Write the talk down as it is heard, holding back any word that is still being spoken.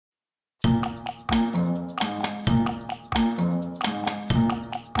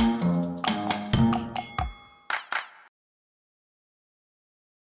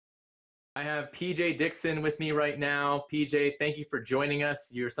have PJ Dixon with me right now. PJ, thank you for joining us.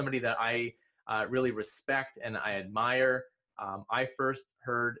 You're somebody that I really respect and I admire. I first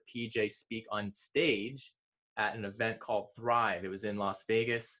heard PJ speak on stage at an event called Thrive. It was in Las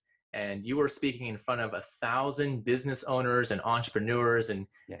Vegas, and you were speaking in front of 1,000 business owners and entrepreneurs and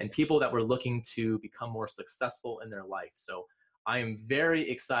people that were looking to become more successful in their life. So I am very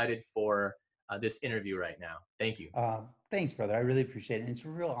excited for this interview right now. Thank you. Thanks, brother. I really appreciate it. And it's a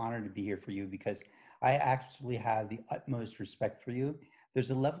real honor to be here for you because I actually have the utmost respect for you.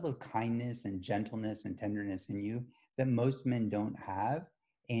 There's a level of kindness and gentleness and tenderness in you that most men don't have.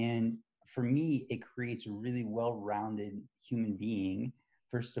 And for me, it creates a really well-rounded human being,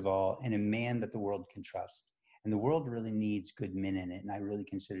 first of all, and a man that the world can trust. And the world really needs good men in it. And I really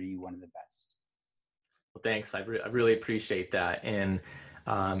consider you one of the best. Well, thanks. I really appreciate that. And,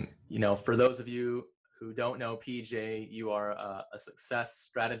 you know, for those of you who don't know PJ, you are a success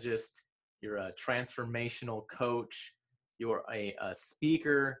strategist. You're a transformational coach. You're a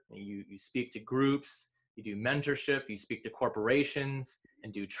speaker. You speak to groups. You do mentorship. You speak to corporations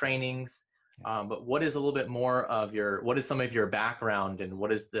and do trainings. But what is a little bit more of what is some of your background, and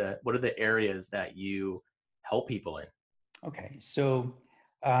what are the areas that you help people in? Okay, so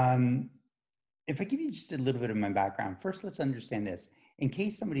if I give you just a little bit of my background, first let's understand this. In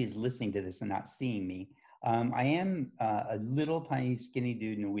case somebody is listening to this and not seeing me, I am a little tiny skinny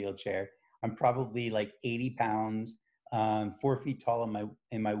dude in a wheelchair. I'm probably like 80 pounds, 4 feet tall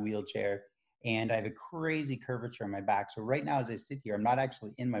in my wheelchair, and I have a crazy curvature in my back. So right now as I sit here, I'm not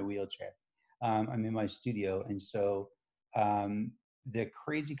actually in my wheelchair. I'm in my studio. And so the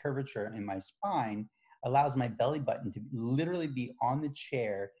crazy curvature in my spine allows my belly button to literally be on the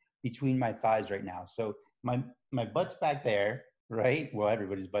chair between my thighs right now. So my butt's back there, right? Well,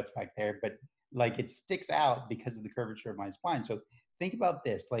 everybody's butt's back there, but like it sticks out because of the curvature of my spine. So think about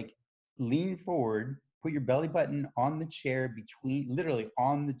this, like lean forward, put your belly button on the chair literally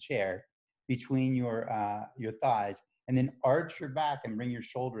on the chair between your thighs, and then arch your back and bring your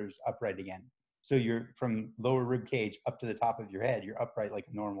shoulders upright again. So you're from lower rib cage up to the top of your head, you're upright like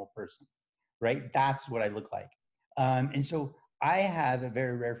a normal person, right? That's what I look like. And so I have a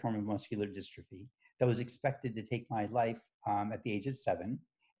very rare form of muscular dystrophy that was expected to take my life at the age of 7.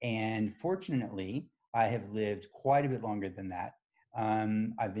 And fortunately, I have lived quite a bit longer than that.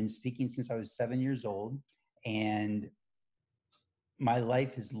 I've been speaking since I was 7 years old, and my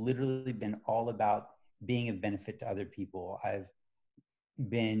life has literally been all about being of benefit to other people. I've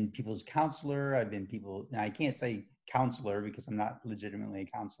been people's counselor. Now I can't say counselor because I'm not legitimately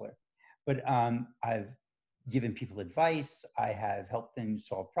a counselor, but I've given people advice. I have helped them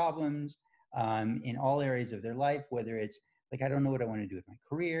solve problems in all areas of their life, whether it's like, I don't know what I want to do with my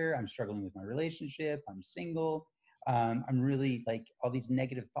career. I'm struggling with my relationship. I'm single. I'm really like all these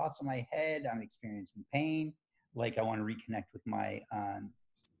negative thoughts in my head. I'm experiencing pain. Like I want to reconnect with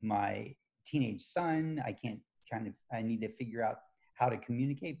my teenage son. I need to figure out how to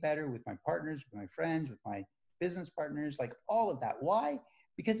communicate better with my partners, with my friends, with my business partners, like all of that. Why?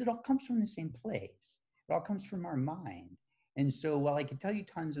 Because it all comes from the same place. It all comes from our mind. And so while I could tell you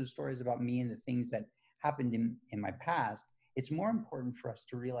tons of stories about me and the things that happened in my past, it's more important for us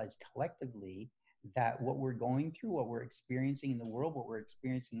to realize collectively that what we're going through, what we're experiencing in the world, what we're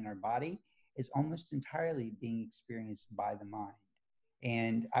experiencing in our body is almost entirely being experienced by the mind.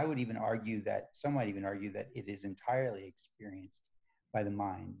 And I would even argue that, some might even argue that it is entirely experienced by the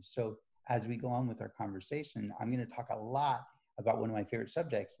mind. So as we go on with our conversation, I'm going to talk a lot about one of my favorite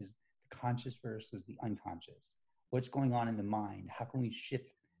subjects is the conscious versus the unconscious. What's going on in the mind? How can we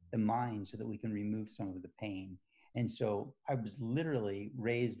shift the mind so that we can remove some of the pain? And so I was literally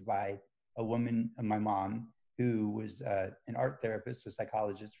raised by a woman, my mom, who was an art therapist, a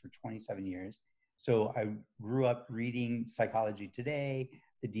psychologist for 27 years. So I grew up reading Psychology Today,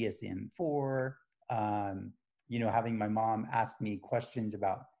 the DSM-4, having my mom ask me questions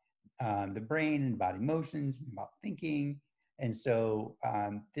about the brain and about emotions and about thinking. And so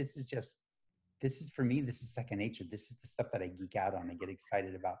this is for me, this is second nature. This is the stuff that I geek out on. I get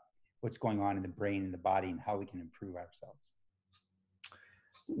excited about what's going on in the brain and the body and how we can improve ourselves.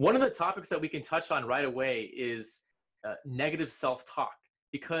 One of the topics that we can touch on right away is negative self-talk,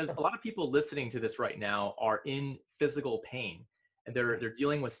 because a lot of people listening to this right now are in physical pain, and they're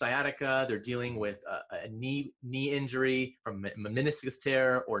dealing with sciatica, they're dealing with a knee injury from a meniscus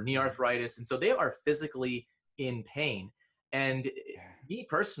tear or knee arthritis, and so they are physically in pain. And me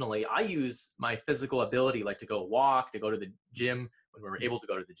personally, I use my physical ability, like to go walk, to go to the gym when we were able to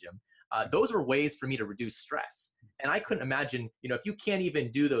go to the gym. Those are ways for me to reduce stress. And I couldn't imagine, if you can't even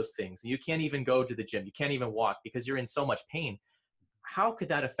do those things, and you can't even go to the gym, you can't even walk because you're in so much pain, how could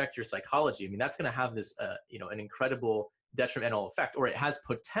that affect your psychology? I mean, that's going to have this, an incredible detrimental effect, or it has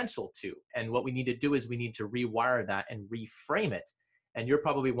potential to. And what we need to do is we need to rewire that and reframe it. And you're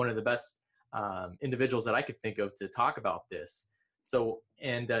probably one of the best individuals that I could think of to talk about this. So,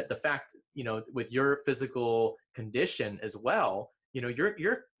 and the fact, with your physical condition as well,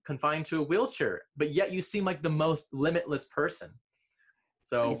 you're confined to a wheelchair, but yet you seem like the most limitless person.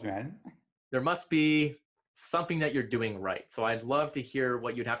 So Thanks, man. there must be something that you're doing right. So I'd love to hear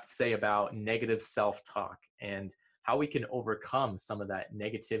what you'd have to say about negative self-talk and how we can overcome some of that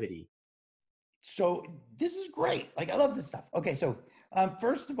negativity. So this is great. Like, I love this stuff. Okay, so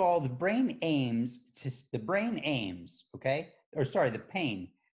first of all, the brain aims, okay? Or sorry, the pain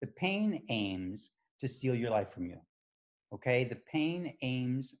aims to steal your life from you. Okay, the pain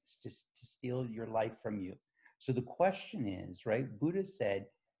aims to steal your life from you. So the question is, right? Buddha said,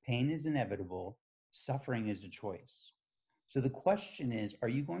 pain is inevitable, suffering is a choice. So the question is, are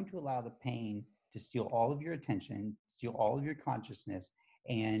you going to allow the pain to steal all of your attention, steal all of your consciousness,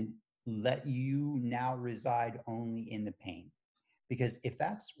 and let you now reside only in the pain? Because if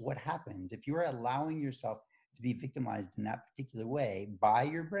that's what happens, if you're allowing yourself to be victimized in that particular way by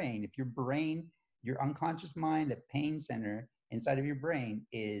your brain, if your unconscious mind, the pain center inside of your brain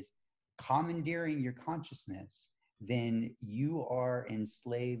is commandeering your consciousness, then you are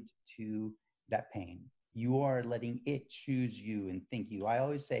enslaved to that pain. You are letting it choose you and think you. I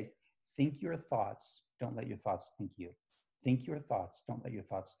always say, think your thoughts, don't let your thoughts think you. Think your thoughts, don't let your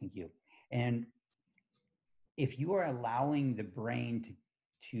thoughts think you. And if you are allowing the brain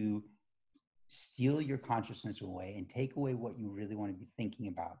to steal your consciousness away and take away what you really want to be thinking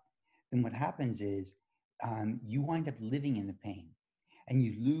about, then what happens is you wind up living in the pain and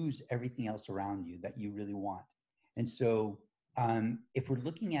you lose everything else around you that you really want. And so if we're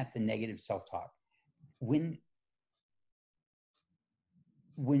looking at the negative self-talk, when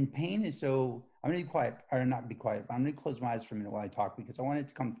pain is so, I'm going to be quiet, or not be quiet, but I'm going to close my eyes for a minute while I talk, because I want it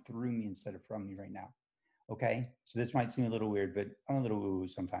to come through me instead of from me right now. Okay? So this might seem a little weird, but I'm a little woo-woo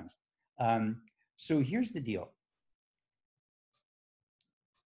sometimes. So here's the deal.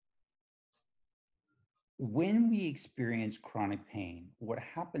 When we experience chronic pain, what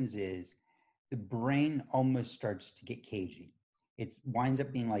happens is the brain almost starts to get cagey. It winds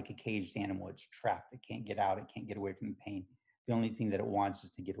up being like a caged animal. It's trapped. It can't get out. It can't get away from the pain. The only thing that it wants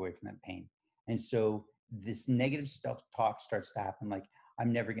is to get away from that pain. And so this negative self-talk starts to happen, like,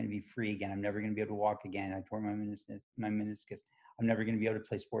 I'm never going to be free again. I'm never going to be able to walk again. I tore my meniscus. I'm never going to be able to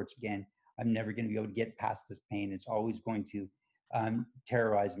play sports again. I'm never going to be able to get past this pain. It's always going to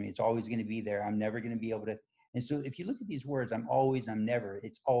terrorize me. It's always going to be there. I'm never going to be able to. And so if you look at these words, I'm always, I'm never,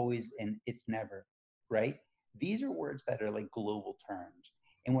 it's always, and it's never, right? These are words that are like global terms.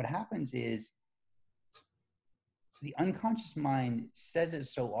 And what happens is the unconscious mind says it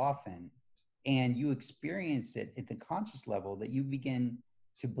so often, and you experience it at the conscious level, that you begin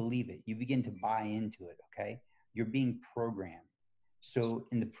to believe it. You begin to buy into it, okay? You're being programmed. So,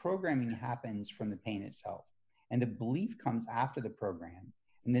 and the programming happens from the pain itself. And the belief comes after the program.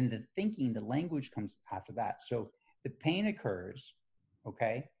 And then the thinking, the language comes after that. So the pain occurs,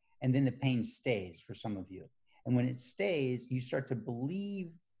 okay? And then the pain stays for some of you. And when it stays, you start to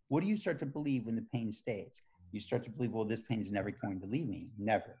believe. What do you start to believe when the pain stays? You start to believe, well, this pain is never going to leave me.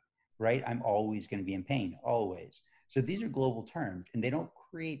 Never, right? I'm always going to be in pain, always. So these are global terms, and they don't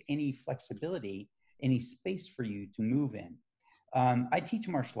create any flexibility, any space for you to move in. I teach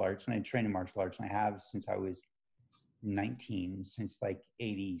martial arts, and I train in martial arts, and I have since I was 19, since like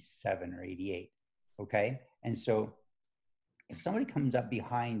 87 or 88. Okay. And so if somebody comes up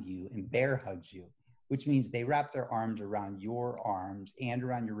behind you and bear hugs you, which means they wrap their arms around your arms and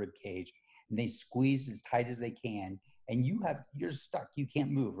around your rib cage, and they squeeze as tight as they can, and you're stuck. You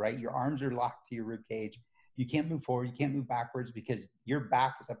can't move, right? Your arms are locked to your rib cage. You can't move forward. You can't move backwards because your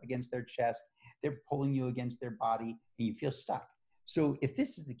back is up against their chest. They're pulling you against their body, and you feel stuck. So if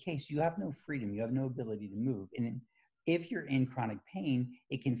this is the case, you have no freedom. You have no ability to move. And if you're in chronic pain,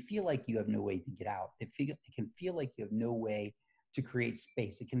 it can feel like you have no way to get out. It can feel like you have no way to create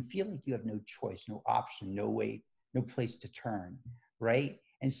space. It can feel like you have no choice, no option, no way, no place to turn, right?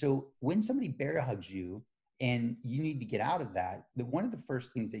 And so when somebody bear hugs you and you need to get out of that, one of the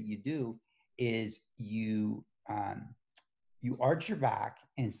first things that you do is you arch your back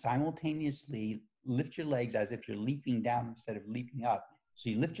and simultaneously lift your legs as if you're leaping down instead of leaping up. So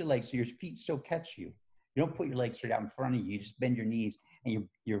you lift your legs so your feet still catch you. You don't put your legs straight out in front of you. You just bend your knees and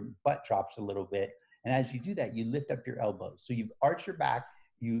your butt drops a little bit. And as you do that, you lift up your elbows. So you've arched your back,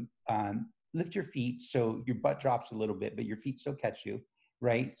 you lift your feet so your butt drops a little bit, but your feet still catch you,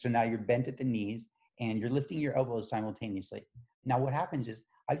 right? So now you're bent at the knees and you're lifting your elbows simultaneously. Now what happens is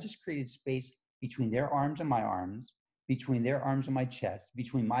I've just created space between their arms and my arms, between their arms and my chest,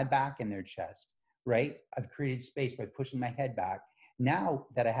 between my back and their chest, right? I've created space by pushing my head back. Now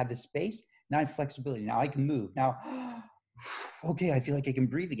that I have this space, now I have flexibility. Now I can move. Now, okay, I feel like I can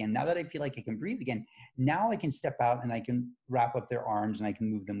breathe again. Now that I feel like I can breathe again, now I can step out and I can wrap up their arms and I can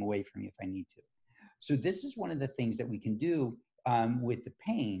move them away from me if I need to. So this is one of the things that we can do with the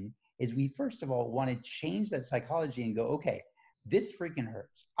pain is we first of all want to change that psychology and go, okay, this freaking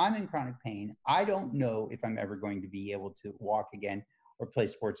hurts. I'm in chronic pain. I don't know if I'm ever going to be able to walk again or play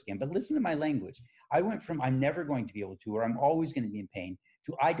sports again. But listen to my language. I went from I'm never going to be able to, or I'm always going to be in pain,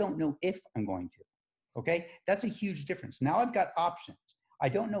 to I don't know if I'm going to. Okay? That's a huge difference. Now I've got options. I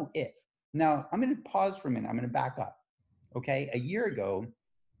don't know if. Now I'm going to pause for a minute. I'm going to back up. Okay? A year ago,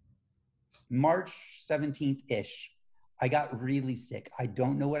 March 17th-ish, I got really sick. I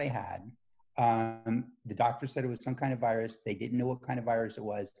don't know what I had. The doctor said it was some kind of virus. They didn't know what kind of virus it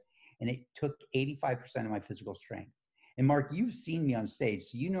was. And it took 85% of my physical strength. And Mark, you've seen me on stage,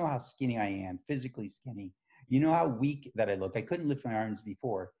 so you know how skinny I am, physically skinny. You know how weak that I look. I couldn't lift my arms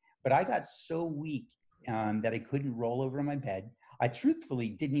before, but I got so weak that I couldn't roll over in my bed. I truthfully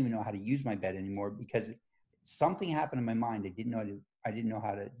didn't even know how to use my bed anymore because something happened in my mind. I didn't know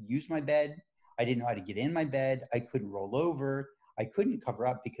how to use my bed. I didn't know how to get in my bed. I couldn't roll over. I couldn't cover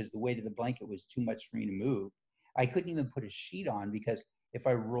up because the weight of the blanket was too much for me to move. I couldn't even put a sheet on because if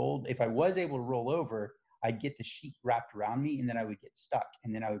I was able to roll over, I'd get the sheet wrapped around me and then I would get stuck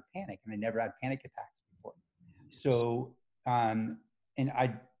and then I would panic, and I never had panic attacks before. So, and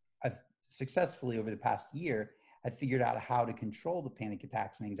I've successfully over the past year, I figured out how to control the panic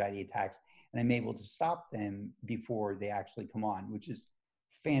attacks and anxiety attacks, and I'm able to stop them before they actually come on, which is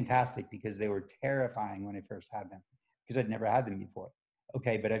fantastic because they were terrifying when I first had them because I'd never had them before.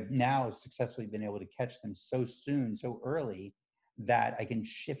 Okay, but I've now successfully been able to catch them so soon, so early, that I can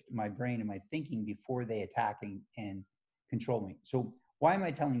shift my brain and my thinking before they attack and control me. So why am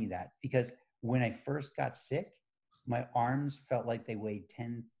I telling you that? Because when I first got sick, my arms felt like they weighed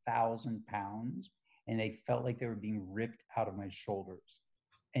 10,000 pounds and they felt like they were being ripped out of my shoulders.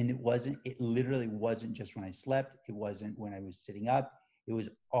 And it literally wasn't just when I slept. It wasn't when I was sitting up. It was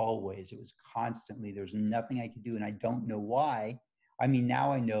constantly, there was nothing I could do. And I don't know why. I mean,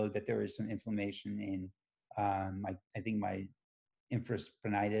 now I know that there is some inflammation in, I think my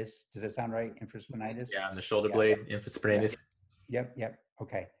infraspinatus. Does that sound right? Infraspinatus? Yeah, on the shoulder Yeah. blade, infraspinatus. Yep.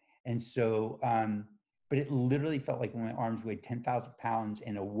 Okay. And so, but it literally felt like when my arms weighed 10,000 pounds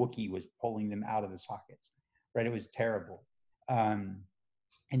and a Wookiee was pulling them out of the sockets, right? It was terrible. And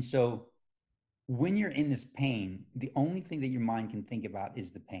so when you're in this pain, the only thing that your mind can think about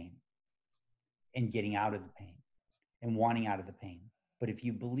is the pain and getting out of the pain and wanting out of the pain. But if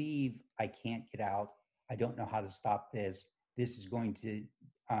you believe I can't get out, I don't know how to stop this, this is going to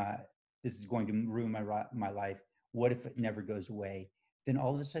ruin my life. What if it never goes away? Then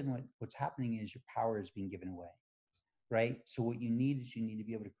all of a sudden what's happening is your power is being given away, right? So what you need is you need to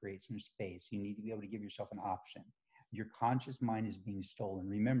be able to create some space. You need to be able to give yourself an option. Your conscious mind is being stolen.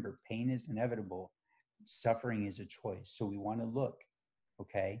 Remember, pain is inevitable. Suffering is a choice. So we want to look,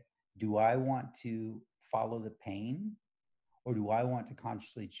 okay, do I want to follow the pain or do I want to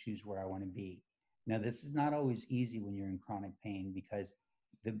consciously choose where I want to be? Now, this is not always easy when you're in chronic pain because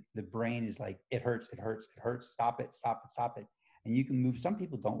the brain is like, it hurts, stop it. And you can move. Some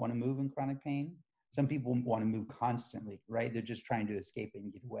people don't want to move in chronic pain. Some people want to move constantly, right? They're just trying to escape it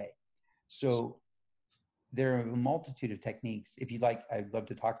and get away. So there are a multitude of techniques. If you'd like, I'd love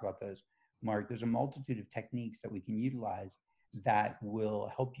to talk about those, Mark. There's a multitude of techniques that we can utilize that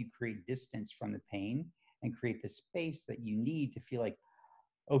will help you create distance from the pain and create the space that you need to feel like,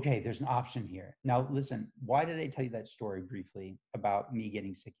 okay, there's an option here. Now, listen, why did I tell you that story briefly about me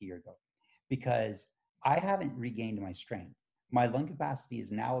getting sick a year ago? Because I haven't regained my strength. My lung capacity is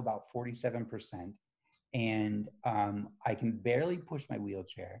now about 47%, and I can barely push my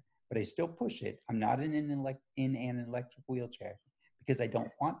wheelchair, but I still push it. I'm not in an electric wheelchair because I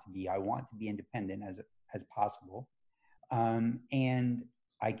don't want to be. I want to be independent as possible. And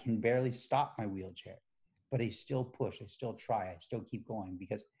I can barely stop my wheelchair, but I still push, I still try, I still keep going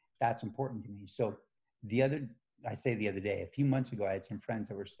because that's important to me. So the other day, a few months ago, I had some friends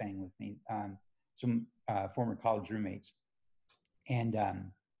that were staying with me, some former college roommates. And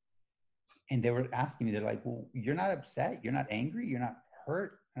they were asking me, they're like, well, you're not upset? You're not angry? You're not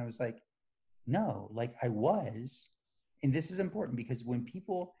hurt? And I was like, no, like I was. And this is important because when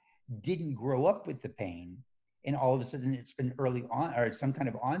people didn't grow up with the pain and all of a sudden it's been early on or some kind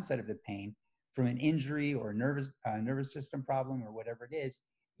of onset of the pain from an injury or a nervous system problem or whatever it is,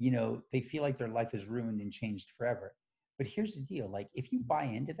 you know, they feel like their life is ruined and changed forever. But here's the deal. Like, if you buy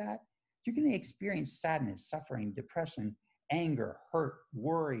into that, you're going to experience sadness, suffering, depression, anger, hurt,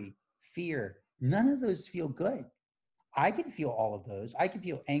 worry, fear. None of those feel good. I can feel all of those. I can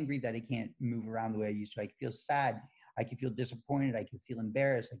feel angry that I can't move around the way I used to. I can feel sad. I can feel disappointed. I can feel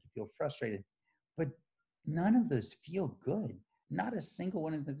embarrassed. I can feel frustrated. But none of those feel good. Not a single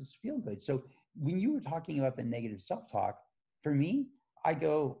one of those feel good. So when you were talking about the negative self-talk, for me, I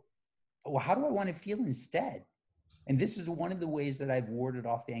go, well, how do I want to feel instead? And this is one of the ways that I've warded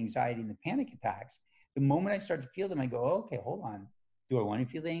off the anxiety and the panic attacks. The moment I start to feel them, I go, oh, okay, hold on. Do I want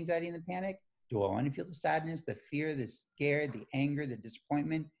to feel the anxiety and the panic? Do I want to feel the sadness, the fear, the scare, the anger, the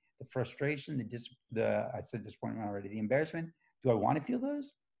disappointment, the frustration, I said disappointment already, the embarrassment? Do I want to feel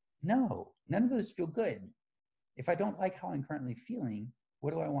those? No, none of those feel good. If I don't like how I'm currently feeling,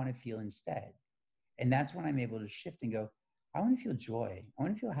 what do I want to feel instead? And that's when I'm able to shift and go, I want to feel joy. I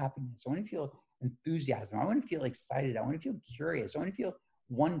want to feel happiness. I want to feel enthusiasm. I want to feel excited. I want to feel curious. I want to feel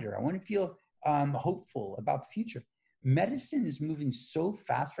wonder. I want to feel hopeful about the future. Medicine is moving so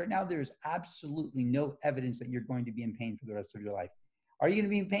fast right now. There's absolutely no evidence that you're going to be in pain for the rest of your life. Are you going to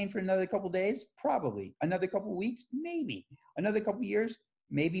be in pain for another couple of days? Probably. Another couple of weeks? Maybe. Another couple of years?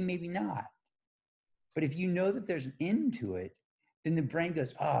 Maybe, maybe not. But if you know that there's an end to it, then the brain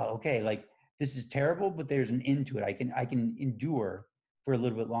goes, oh, okay, like this is terrible, but there's an end to it. I can endure for a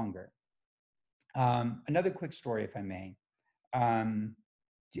little bit longer. Another quick story, if I may.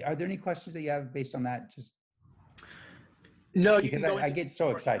 Are there any questions that you have based on that? Just no, you because can go I get so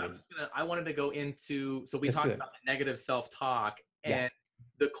excited. I wanted to go into, so we Let's talked do it. about the negative self-talk and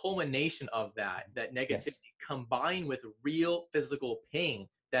the culmination of that negativity combined with real physical pain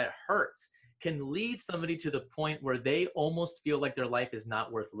that hurts can lead somebody to the point where they almost feel like their life is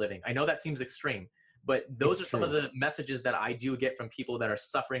not worth living. I know that seems extreme, but those are some of the messages that I do get from people that are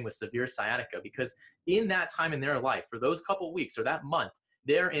suffering with severe sciatica, because in that time in their life, for those couple of weeks or that month,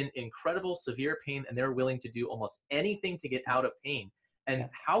 they're in incredible severe pain and they're willing to do almost anything to get out of pain. And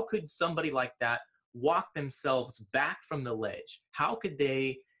how could somebody like that walk themselves back from the ledge? How could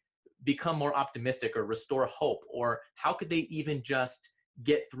they become more optimistic or restore hope? Or how could they even just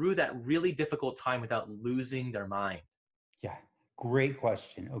get through that really difficult time without losing their mind? Yeah, great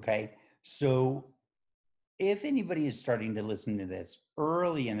question. Okay. So if anybody is starting to listen to this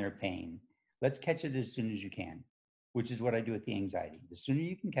early in their pain, let's catch it as soon as you can, which is what I do with the anxiety. The sooner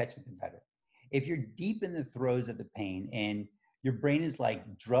you can catch it, the better. If you're deep in the throes of the pain and your brain is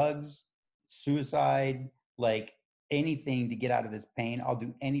like drugs, suicide, like anything to get out of this pain, I'll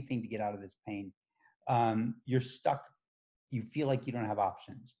do anything to get out of this pain. You're stuck. You feel like you don't have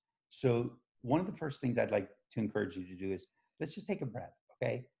options. So one of the first things I'd like to encourage you to do is let's just take a breath,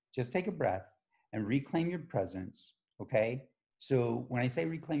 okay? Just take a breath and reclaim your presence, okay? So when I say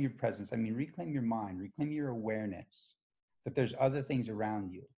reclaim your presence, I mean reclaim your mind, reclaim your awareness that there's other things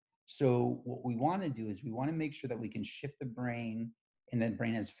around you. So what we want to do is we want to make sure that we can shift the brain, and that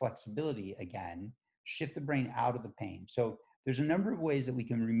brain has flexibility again, shift the brain out of the pain. So there's a number of ways that we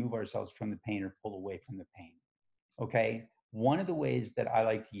can remove ourselves from the pain or pull away from the pain, okay? One of the ways that I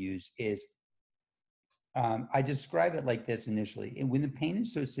like to use is I describe it like this initially. And when the pain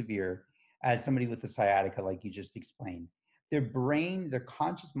is so severe, as somebody with a sciatica, like you just explained, their brain, their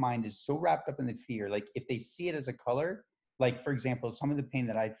conscious mind is so wrapped up in the fear. Like if they see it as a color, like for example, some of the pain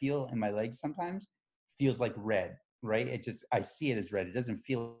that I feel in my legs sometimes feels like red, right? It just, I see it as red. It doesn't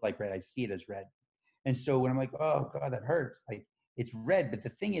feel like red. I see it as red. And so when I'm like, oh God, that hurts, like it's red. But the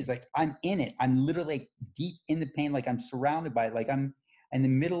thing is, like, I'm in it. I'm literally like deep in the pain. Like I'm surrounded by it. Like I'm in the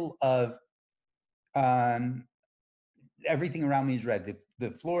middle of everything around me is red.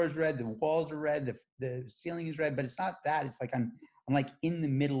 The floor is red. The walls are red. The ceiling is red. But it's not that. It's like I'm like in the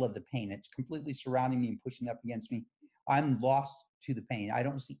middle of the pain. It's completely surrounding me and pushing up against me. I'm lost to the pain. I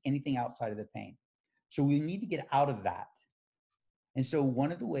don't see anything outside of the pain. So we need to get out of that. And so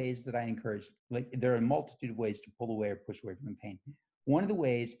one of the ways that I encourage, like there are a multitude of ways to pull away or push away from the pain. One of the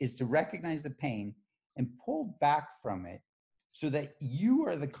ways is to recognize the pain and pull back from it so that you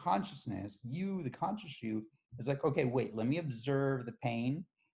are the consciousness, you, the conscious you, is like, okay, wait, let me observe the pain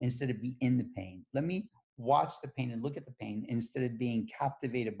instead of be in the pain. Let me watch the pain and look at the pain instead of being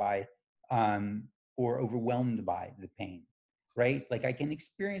captivated by or overwhelmed by the pain, right? Like I can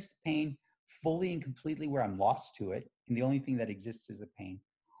experience the pain fully and completely where I'm lost to it, and the only thing that exists is the pain.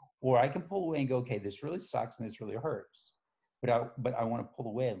 Or I can pull away and go, okay, this really sucks and this really hurts, but I want to pull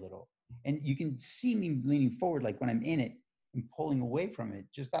away a little. And you can see me leaning forward, like when I'm in it and pulling away from it,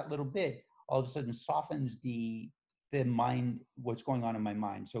 just that little bit, all of a sudden softens the mind, what's going on in my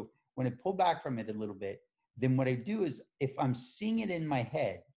mind. So when I pull back from it a little bit, then what I do is if I'm seeing it in my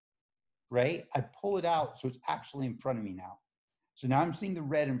head, right? I pull it out so it's actually in front of me now. So now I'm seeing the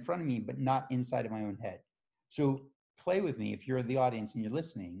red in front of me, but not inside of my own head. So play with me if you're the audience and you're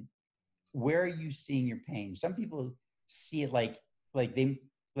listening. Where are you seeing your pain? Some people see it like they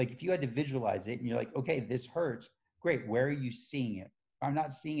like if you had to visualize it and you're like, okay, this hurts. Great. Where are you seeing it? I'm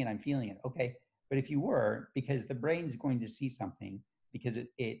not seeing it. I'm feeling it. Okay. But if you were, because the brain is going to see something because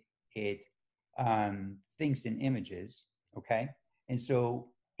it thinks in images. Okay. And so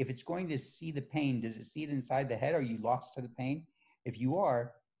if it's going to see the pain, does it see it inside the head? Are you lost to the pain? If you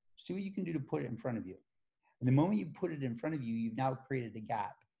are, see what you can do to put it in front of you. And the moment you put it in front of you, you've now created a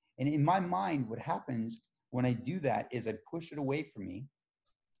gap. And in my mind, what happens when I do that is I push it away from me.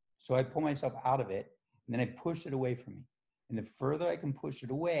 So I pull myself out of it, and then I push it away from me. And the further I can push it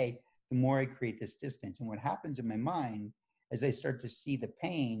away, the more I create this distance. And what happens in my mind is I start to see the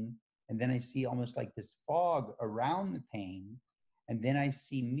pain, and then I see almost like this fog around the pain, and then I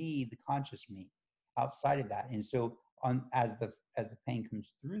see me, the conscious me, outside of that. And so as the pain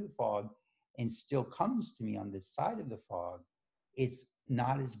comes through the fog and still comes to me on this side of the fog, it's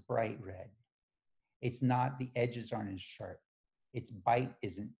not as bright red. It's not, the edges aren't as sharp. Its bite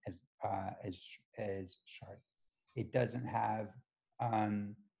isn't as sharp. It doesn't have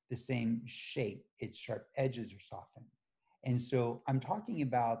the same shape. Its sharp edges are softened. And so I'm talking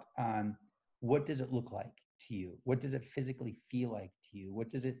about what does it look like to you? What does it physically feel like to you?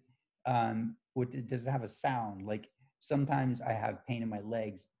 Does it have a sound? Like sometimes I have pain in my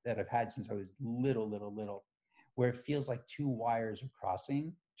legs that I've had since I was little, where it feels like two live wires are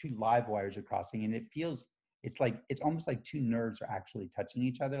crossing, and it's almost like two nerves are actually touching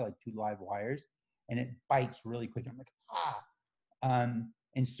each other, like two live wires, and it bites really quick. I'm like,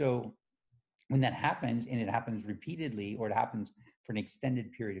 and so when that happens, and it happens repeatedly, or it happens for an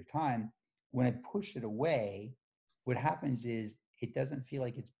extended period of time, when I push it away, what happens is it doesn't feel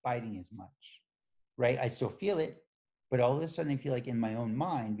like it's biting as much, right? I still feel it, but all of a sudden I feel like in my own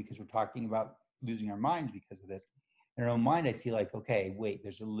mind, because we're talking about losing our minds because of this, in our own mind, I feel like, okay, wait,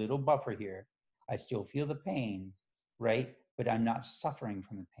 there's a little buffer here. I still feel the pain, right? But I'm not suffering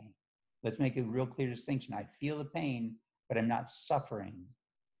from the pain. Let's make a real clear distinction. I feel the pain, but I'm not suffering.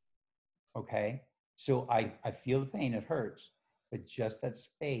 Okay? So I feel the pain, it hurts, but just that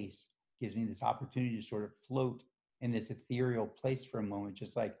space gives me this opportunity to sort of float in this ethereal place for a moment,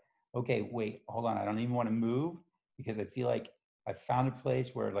 just like, okay, wait, hold on. I don't even want to move because I feel like I found a place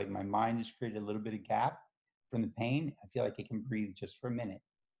where like my mind has created a little bit of gap from the pain. I feel like I can breathe just for a minute.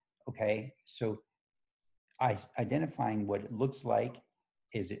 Okay. So identifying what it looks like.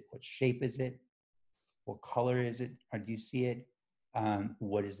 What shape is it? What color is it? Or do you see it?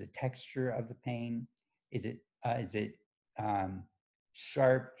 What is the texture of the pain? Is it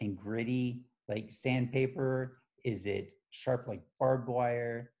sharp and gritty like sandpaper? Is it sharp like barbed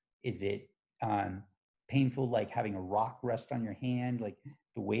wire? Is it painful like having a rock rest on your hand? Like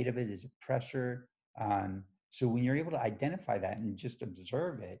the weight of it, is it pressure? So when you're able to identify that and just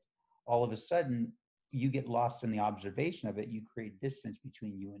observe it, all of a sudden you get lost in the observation of it. You create distance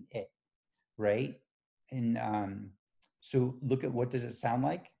between you and it, right? And so look at, what does it sound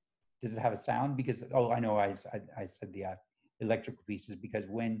like? Does it have a sound? Because, I know I said the electrical pieces, because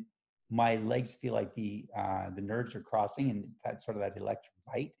when my legs feel like the nerves are crossing and that's sort of that electric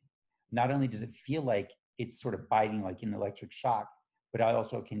bite, not only does it feel like it's sort of biting like an electric shock, but I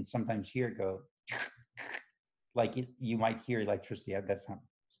also can sometimes hear it go like you might hear electricity. That's not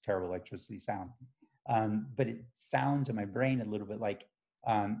terrible electricity sound. But it sounds in my brain a little bit like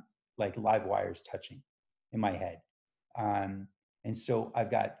live wires touching in my head. And so I've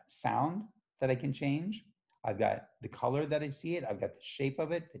got sound that I can change. I've got the color that I see it. I've got the shape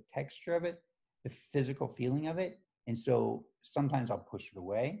of it, the texture of it, the physical feeling of it. And so sometimes I'll push it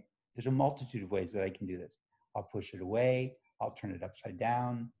away. There's a multitude of ways that I can do this. I'll push it away. I'll turn it upside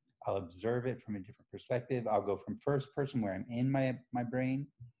down. I'll observe it from a different perspective. I'll go from first person where I'm in my brain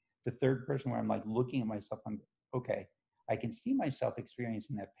to third person where I'm like looking at myself. I'm okay. I can see myself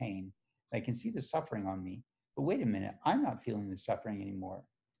experiencing that pain. I can see the suffering on me. But wait a minute, I'm not feeling the suffering anymore.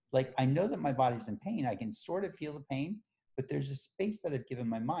 Like I know that my body's in pain. I can sort of feel the pain, but there's a space that I've given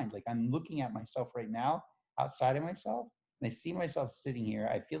my mind. Like I'm looking at myself right now outside of myself, and I see myself sitting here.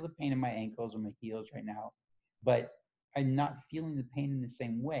 I feel the pain in my ankles or my heels right now, but I'm not feeling the pain in the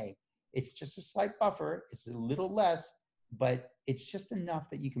same way. It's just a slight buffer. It's a little less, but it's just enough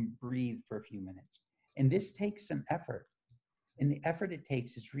that you can breathe for a few minutes. And this takes some effort. And the effort it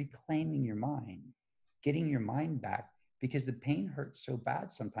takes is reclaiming your mind, getting your mind back, because the pain hurts so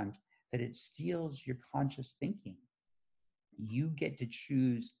bad sometimes that it steals your conscious thinking. You get to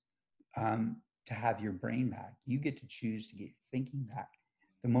choose to have your brain back. You get to choose to get your thinking back.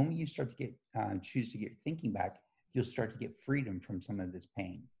 The moment you start to get choose to get your thinking back, you'll start to get freedom from some of this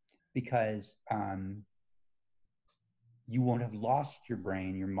pain, because you won't have lost your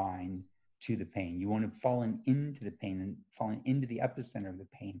brain, your mind to the pain. You won't have fallen into the pain and fallen into the epicenter of the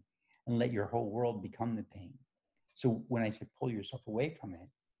pain and let your whole world become the pain. So when I say pull yourself away from it,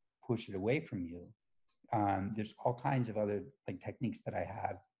 push it away from you, there's all kinds of other like techniques that I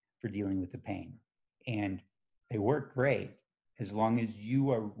have for dealing with the pain. And they work great as long as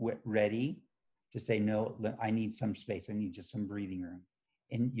you are ready to say, no, I need some space. I need just some breathing room.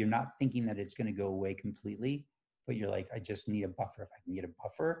 And you're not thinking that it's going to go away completely, but you're like, I just need a buffer. If I can get a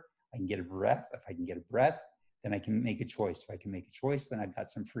buffer, I can get a breath. If I can get a breath, then I can make a choice. If I can make a choice, then I've got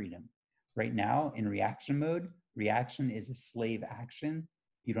some freedom. Right now in reaction mode, reaction is a slave action.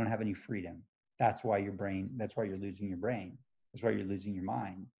 You don't have any freedom. That's why your brain, that's why you're losing your brain. That's why you're losing your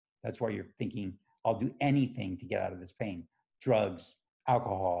mind. That's why you're thinking, I'll do anything to get out of this pain. Drugs,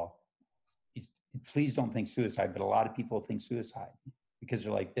 alcohol. Please don't think suicide, but a lot of people think suicide because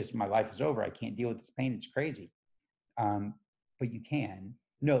they're like, my life is over. I can't deal with this pain. It's crazy. But you can.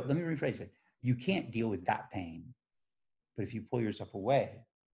 No, let me rephrase it. You can't deal with that pain. But if you pull yourself away,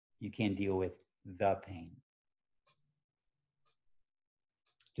 you can deal with the pain.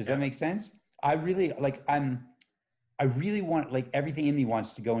 Does that make sense? I really want, like, everything in me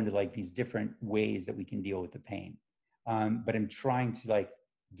wants to go into like these different ways that we can deal with the pain. But I'm trying to like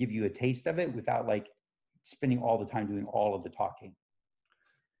give you a taste of it without like spending all the time doing all of the talking.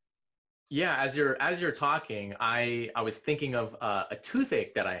 Yeah, as you're talking, I was thinking of a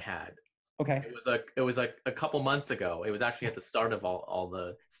toothache that I had. Okay. It was a couple months ago. It was actually at the start of all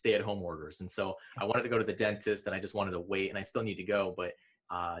the stay-at-home orders, and so I wanted to go to the dentist, and I just wanted to wait, and I still need to go, but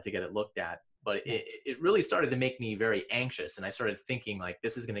to get it looked at. But it really started to make me very anxious, and I started thinking like,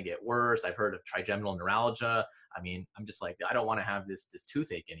 this is going to get worse. I've heard of trigeminal neuralgia. I mean, I'm just like, I don't want to have this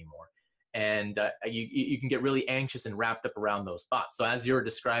toothache anymore. And you can get really anxious and wrapped up around those thoughts. So as you're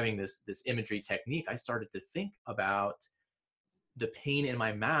describing this imagery technique, I started to think about the pain in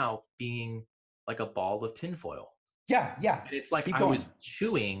my mouth being like a ball of tinfoil. Yeah. And it's like Keep I going. was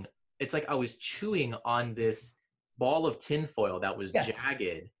chewing. It's like I was chewing on this ball of tinfoil that was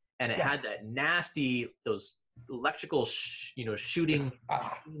jagged, and it had that nasty, those electrical, shooting,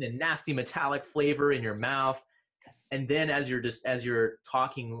 and nasty metallic flavor in your mouth. And then as you're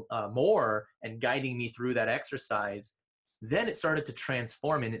talking more and guiding me through that exercise, then it started to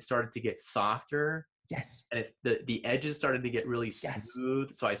transform and it started to get softer. Yes. And it's the edges started to get really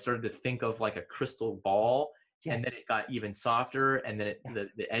smooth. So I started to think of like a crystal ball, and then it got even softer, and then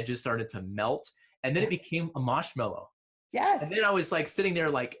the edges started to melt, and then it became a marshmallow. Yes. And then I was like sitting there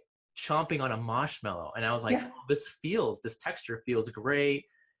like chomping on a marshmallow, and I was like, oh, this texture feels great,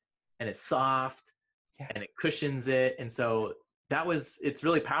 and it's soft. And it cushions it. And so it's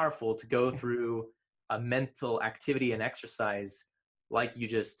really powerful to go through a mental activity and exercise like you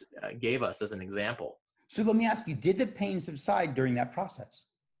just gave us as an example. So let me ask you, did the pain subside during that process?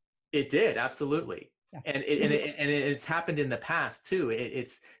 It did, absolutely. Yeah. And it's happened in the past too.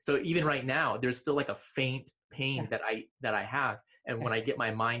 It's so even right now, there's still like a faint pain that I have. And when I get my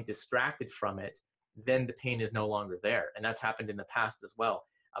mind distracted from it, then the pain is no longer there. And that's happened in the past as well.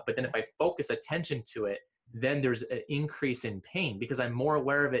 But then if I focus attention to it, then there's an increase in pain because I'm more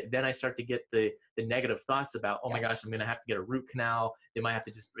aware of it. Then I start to get the negative thoughts about, oh my gosh, I'm going to have to get a root canal. They might have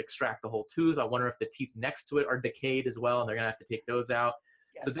to just extract the whole tooth. I wonder if the teeth next to it are decayed as well, and they're going to have to take those out.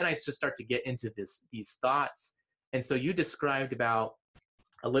 So then I just start to get into these thoughts. And so you described about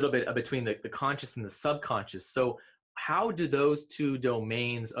a little bit between the conscious and the subconscious. So how do those two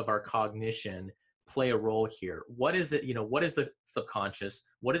domains of our cognition play a role here? What is it, what is the subconscious?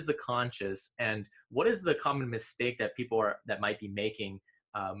 What is the conscious? And what is the common mistake that people that might be making?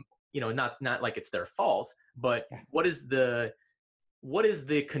 Not like it's their fault, but what is the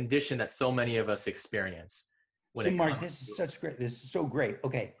condition that so many of us experience? So Mark, this is so great.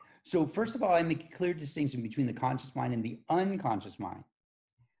 Okay. So first of all, I make a clear distinction between the conscious mind and the unconscious mind.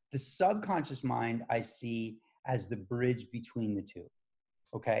 The subconscious mind I see as the bridge between the two.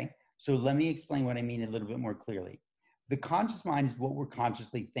 Okay. So let me explain what I mean a little bit more clearly. The conscious mind is what we're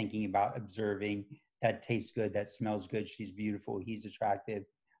consciously thinking about, observing. That tastes good, that smells good, she's beautiful, he's attractive,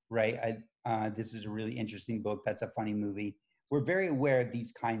 right? This is a really interesting book, that's a funny movie. We're very aware of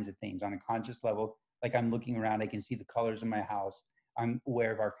these kinds of things on a conscious level. Like I'm looking around, I can see the colors in my house. I'm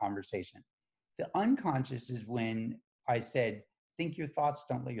aware of our conversation. The unconscious is when I said, think your thoughts,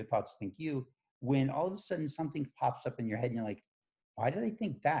 don't let your thoughts think you. When all of a sudden something pops up in your head and you're like, why did I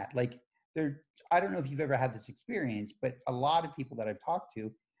think that? Like I don't know if you've ever had this experience, but a lot of people that I've talked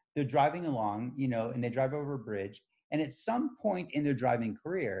to, they're driving along, and they drive over a bridge And at some point in their driving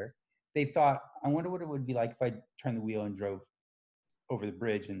career, they thought, I wonder what it would be like if I turned the wheel and drove over the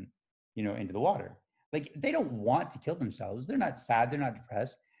bridge and, into the water. Like, they don't want to kill themselves. They're not sad. They're not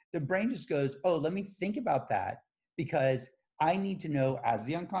depressed. Their brain just goes, oh, let me think about that, because I need to know, as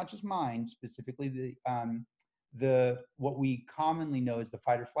the unconscious mind, specifically the what we commonly know as the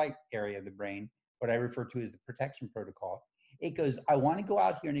fight or flight area of the brain, what I refer to as the protection protocol. It goes, I want to go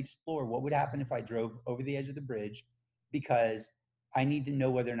out here and explore what would happen if I drove over the edge of the bridge, because I need to know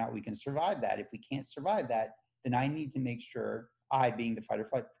whether or not we can survive that. If we can't survive that, then I need to make sure, I, being the fight or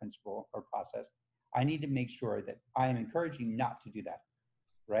flight principle or process, I need to make sure that I am encouraging you not to do that,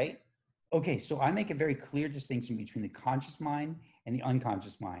 right? Okay, so I make a very clear distinction between the conscious mind and the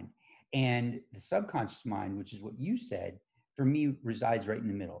unconscious mind. And the subconscious mind, which is what you said, for me resides right in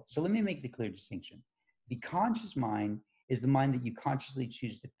the middle. So let me make the clear distinction. The conscious mind is the mind that you consciously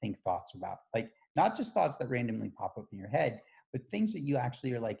choose to think thoughts about. Like, not just thoughts that randomly pop up in your head, but things that you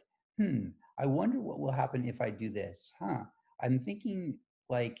actually are like, I wonder what will happen if I do this. I'm thinking,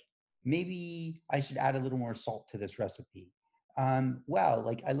 like, maybe I should add a little more salt to this recipe. Wow,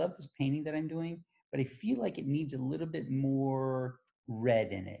 like, I love this painting that I'm doing, but I feel like it needs a little bit more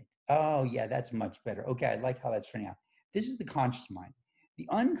red in it. Oh yeah, that's much better. Okay, I like how that's turning out. This is the conscious mind. The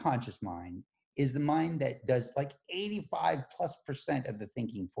unconscious mind is the mind that does like 85+% of the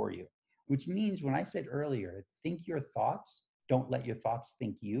thinking for you, which means, when I said earlier, think your thoughts, don't let your thoughts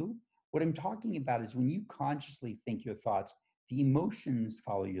think you. What I'm talking about is when you consciously think your thoughts, the emotions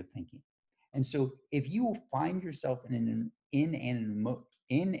follow your thinking. And so if you find yourself in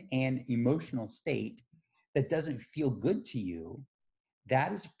an emotional state that doesn't feel good to you,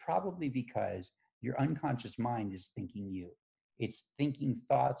 that is probably because your unconscious mind is thinking you. It's thinking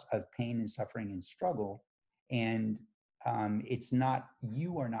thoughts of pain and suffering and struggle. And it's not,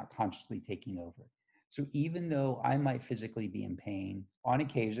 you are not consciously taking over. So even though I might physically be in pain on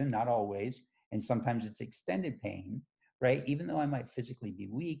occasion, not always, and sometimes it's extended pain, right? Even though I might physically be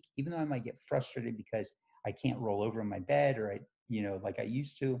weak, even though I might get frustrated because I can't roll over in my bed, or like I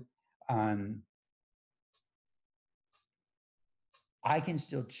used to, I can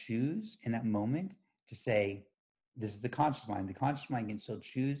still choose in that moment to say, this is the conscious mind. The conscious mind can still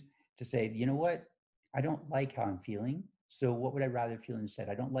choose to say, you know what? I don't like how I'm feeling. So what would I rather feel instead?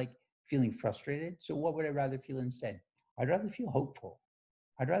 I don't like feeling frustrated. So what would I rather feel instead? I'd rather feel hopeful.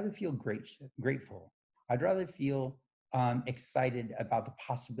 I'd rather feel grateful. I'd rather feel excited about the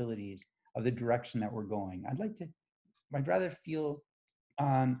possibilities of the direction that we're going. I'd rather feel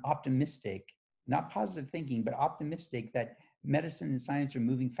optimistic, not positive thinking, but optimistic that medicine and science are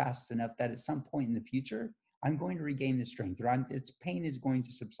moving fast enough that at some point in the future, I'm going to regain the strength, or its pain is going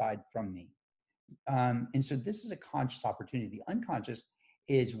to subside from me. And so this is a conscious opportunity. The unconscious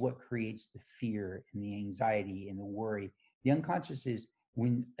is what creates the fear and the anxiety and the worry. The unconscious is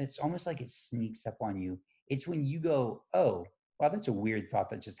when it's almost like it sneaks up on you. It's when you go, oh, wow, that's a weird thought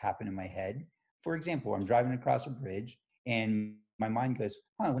that just happened in my head. For example, I'm driving across a bridge and my mind goes,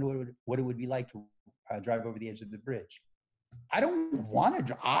 I wonder what it would be like to drive over the edge of the bridge.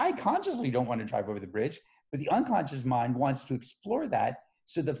 I consciously don't want to drive over the bridge, but the unconscious mind wants to explore that.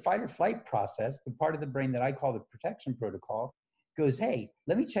 So the fight or flight process, the part of the brain that I call the protection protocol, goes, hey,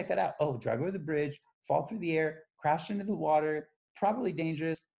 let me check that out. Oh, drive over the bridge, fall through the air, crash into the water, probably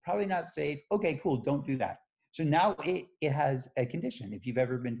dangerous, probably not safe. Okay, cool, don't do that. So now it has a condition. If you've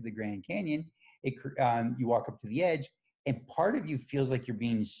ever been to the Grand Canyon, you walk up to the edge, and part of you feels like you're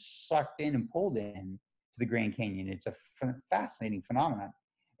being sucked in and pulled in to the Grand Canyon. It's a fascinating phenomenon.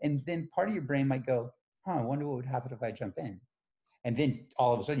 And then part of your brain might go, I wonder what would happen if I jump in. And then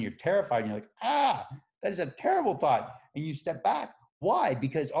all of a sudden you're terrified and you're like, that is a terrible thought. And you step back. Why?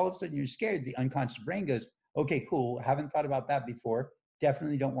 Because all of a sudden you're scared. The unconscious brain goes, okay, cool. Haven't thought about that before.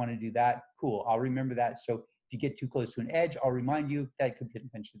 Definitely don't want to do that. Cool. I'll remember that. So if you get too close to an edge, I'll remind you that could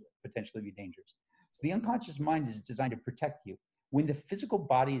potentially be dangerous. So the unconscious mind is designed to protect you. When the physical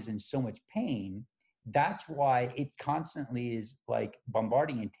body is in so much pain, that's why it constantly is like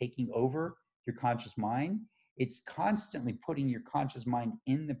bombarding and taking over your conscious mind. It's constantly putting your conscious mind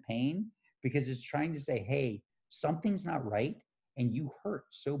in the pain because it's trying to say, hey, something's not right and you hurt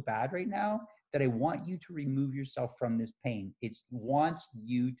so bad right now that I want you to remove yourself from this pain. It wants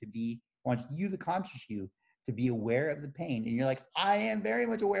you, the conscious you, to be aware of the pain. And you're like, I am very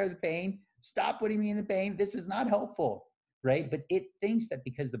much aware of the pain. Stop putting me in the pain. This is not helpful, right? But it thinks that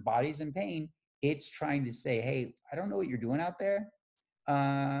because the body's in pain, it's trying to say, hey, I don't know what you're doing out there,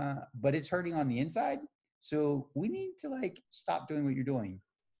 but it's hurting on the inside. So we need to stop doing what you're doing.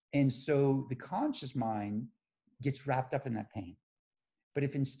 And so the conscious mind gets wrapped up in that pain. But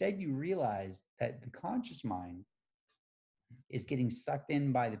if instead you realize that the conscious mind is getting sucked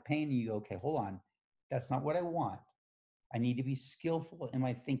in by the pain, and you go, okay, hold on, that's not what I want. I need to be skillful in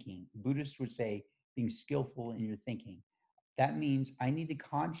my thinking. Buddhists would say being skillful in your thinking. That means I need to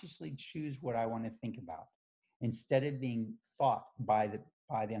consciously choose what I want to think about instead of being thought by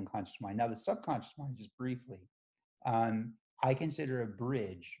the unconscious mind. Now, the subconscious mind, just briefly, I consider a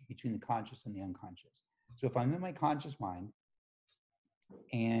bridge between the conscious and the unconscious. So if I'm in my conscious mind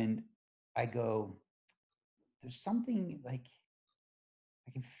and I go, there's something like,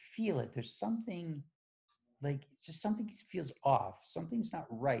 I can feel it. There's something like, it's just something feels off. Something's not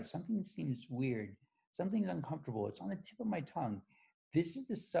right. Something seems weird. Something's uncomfortable. It's on the tip of my tongue. This is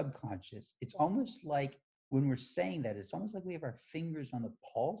the subconscious. It's almost like when we're saying that, it's almost like we have our fingers on the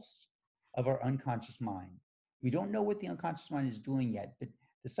pulse of our unconscious mind. We don't know what the unconscious mind is doing yet, but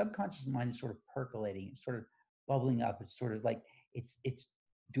the subconscious mind is sort of percolating. It's sort of bubbling up. It's sort of like it's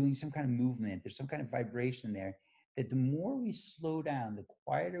doing some kind of movement. There's some kind of vibration there that the more we slow down, the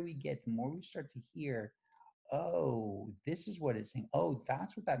quieter we get, the more we start to hear, oh, this is what it's saying. Oh,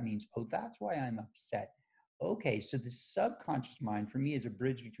 that's what that means. Oh, that's why I'm upset. Okay, so the subconscious mind for me is a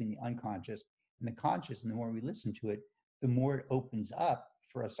bridge between the unconscious and the conscious. And the more we listen to it, the more it opens up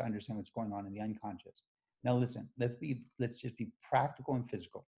for us to understand what's going on in the unconscious. Now, listen, let's just be practical and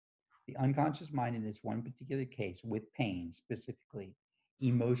physical. The unconscious mind in this one particular case with pain, specifically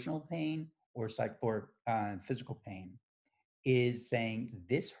emotional pain or physical pain, is saying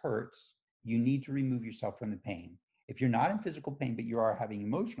this hurts. You need to remove yourself from the pain. If you're not in physical pain, but you are having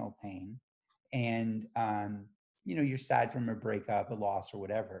emotional pain, and you're sad from a breakup, a loss, or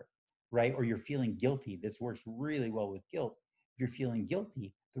whatever, right? Or you're feeling guilty. This works really well with guilt. If you're feeling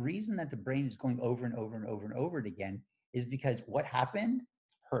guilty, the reason that the brain is going over and over and over and over it again is because what happened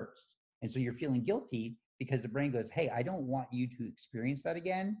hurts. And so you're feeling guilty because the brain goes, hey, I don't want you to experience that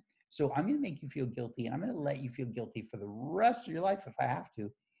again. So I'm going to make you feel guilty, and I'm going to let you feel guilty for the rest of your life if I have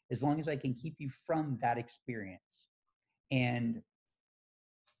to, as long as I can keep you from that experience. And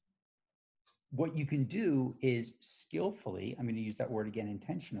what you can do is skillfully, I'm going to use that word again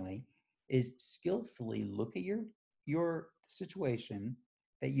intentionally, is skillfully look at your situation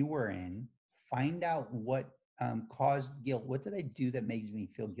that you were in, find out what caused guilt. What did I do that makes me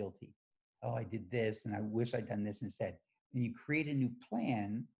feel guilty? Oh, I did this, and I wish I'd done this instead. When you create a new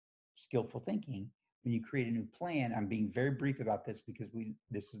plan, skillful thinking, when you create a new plan, I'm being very brief about this because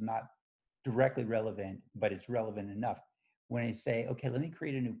this is not directly relevant, but it's relevant enough. When I say, okay, let me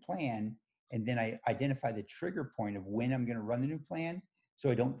create a new plan, and then I identify the trigger point of when I'm going to run the new plan, so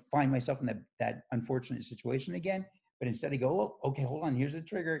I don't find myself in that unfortunate situation again. But instead I go, oh, okay, hold on, here's the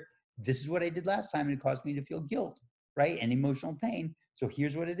trigger. This is what I did last time, and it caused me to feel guilt, right? And emotional pain. So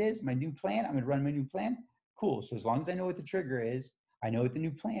here's what it is, my new plan. I'm going to run my new plan. Cool. So as long as I know what the trigger is, I know what the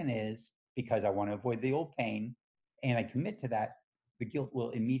new plan is, because I want to avoid the old pain, and I commit to that, the guilt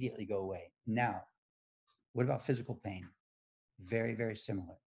will immediately go away. Now, what about physical pain? Very, very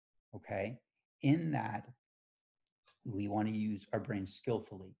similar. Okay. In that, we want to use our brain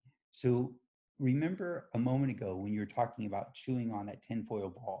skillfully. So remember a moment ago when you were talking about chewing on that tinfoil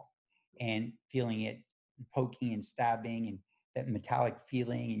ball and feeling it poking and stabbing and that metallic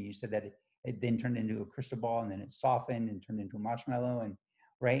feeling, and you said that it then turned into a crystal ball, and then it softened and turned into a marshmallow, and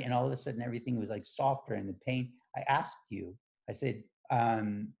right, and all of a sudden everything was like softer, and the pain. I asked you, I said,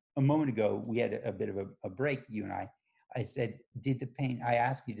 a moment ago we had a bit of a break, you and I said, I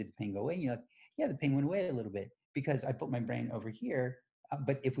asked you, did the pain go away? And you're like, yeah, the pain went away a little bit because I put my brain over here.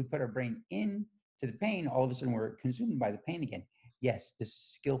 But if we put our brain into the pain, all of a sudden we're consumed by the pain again. Yes, this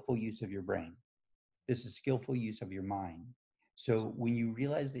is skillful use of your brain. This is skillful use of your mind. So when you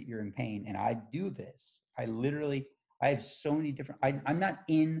realize that you're in pain, and I do this, I have so many different, I'm not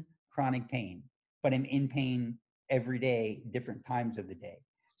in chronic pain, but I'm in pain every day, different times of the day.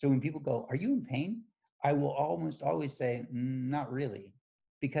 So when people go, are you in pain? I will almost always say, not really,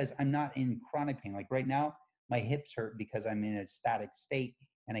 because I'm not in chronic pain. Like right now, my hips hurt because I'm in a static state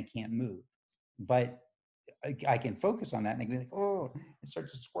and I can't move. But I can focus on that and I can be like, oh, and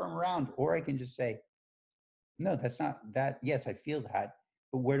start to squirm around. Or I can just say, no, that's not that. Yes, I feel that.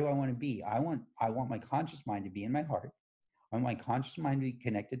 But where do I want to be? I want my conscious mind to be in my heart. I want my conscious mind to be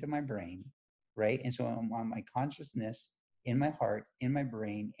connected to my brain, right? And so I want my consciousness in my heart, in my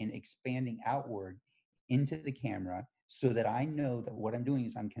brain, and expanding outward into the camera so that I know that what I'm doing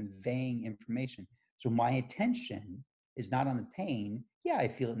is I'm conveying information. So my attention is not on the pain. Yeah, I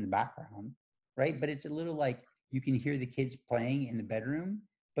feel it in the background, right? But it's a little like you can hear the kids playing in the bedroom,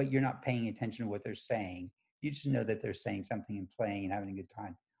 but you're not paying attention to what they're saying. You just know that they're saying something and playing and having a good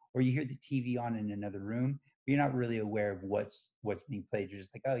time. Or you hear the TV on in another room, but you're not really aware of what's being played. You're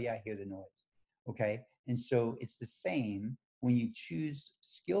just like, oh yeah, I hear the noise. Okay. And so it's the same when you choose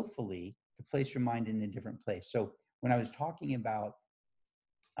skillfully to place your mind in a different place. So when I was talking about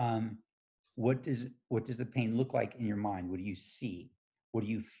um, what does the pain look like in your mind? What do you see? What do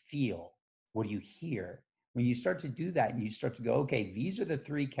you feel? What do you hear? When you start to do that and you start to go, okay, these are the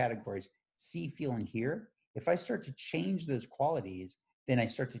three categories: see, feel, and hear. If I start to change those qualities, then I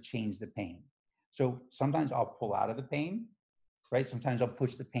start to change the pain. So sometimes I'll pull out of the pain, right? Sometimes I'll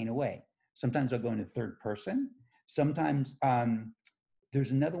push the pain away. Sometimes I'll go into third person. Sometimes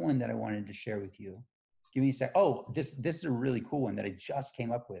there's another one that I wanted to share with you. Give me a sec. Oh, this is a really cool one that I just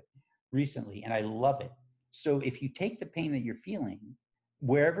came up with recently, and I love it. So if you take the pain that you're feeling,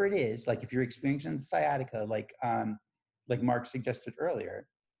 wherever it is, like if you're experiencing sciatica, like Mark suggested earlier,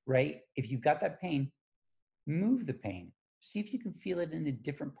 right? If you've got that pain, move the pain. See if you can feel it in a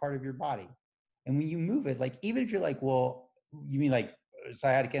different part of your body. And when you move it, like even if you're like, well, you mean like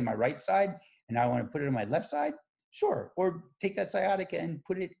sciatica in my right side, and I want to put it on my left side? Sure. Or take that sciatica and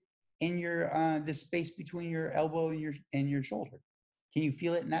put it in your the space between your elbow and your shoulder. Can you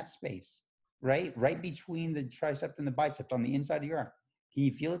feel it in that space? Right between the tricep and the bicep on the inside of your arm. Can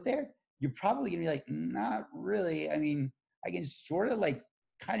you feel it there? You're probably gonna be like, not really. I mean, I can sort of like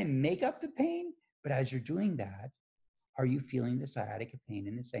kind of make up the pain, but as you're doing that, are you feeling the sciatica pain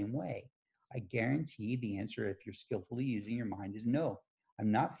in the same way? I guarantee the answer, if you're skillfully using your mind, is no.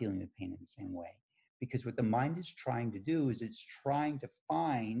 I'm not feeling the pain in the same way. Because what the mind is trying to do is it's trying to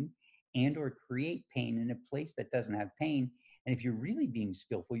find and or create pain in a place that doesn't have pain. And if you're really being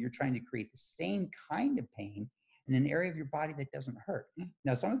skillful, you're trying to create the same kind of pain in an area of your body that doesn't hurt.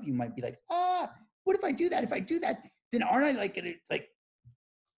 Now, some of you might be like, what if I do that? If I do that, then aren't I going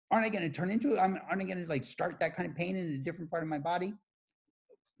to turn into it? Aren't I going to like start that kind of pain in a different part of my body?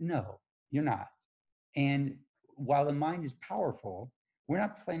 No, you're not. And while the mind is powerful, we're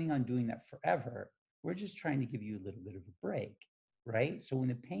not planning on doing that forever. We're just trying to give you a little bit of a break, right? So when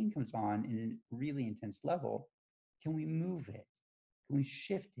the pain comes on in a really intense level, can we move it? Can we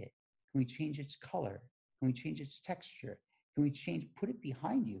shift it? Can we change its color? Can we change its texture? Can we put it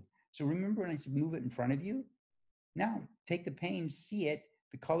behind you? So remember when I said move it in front of you? Now take the pain, see it,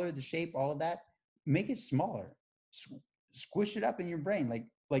 the color, the shape, all of that, make it smaller, squish it up in your brain,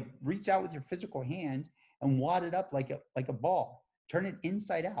 like reach out with your physical hands and wad it up like a ball, turn it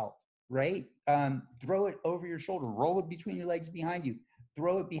inside out, right? Throw it over your shoulder, roll it between your legs behind you,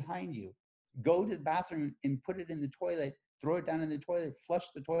 throw it behind you, go to the bathroom and put it in the toilet, throw it down in the toilet, flush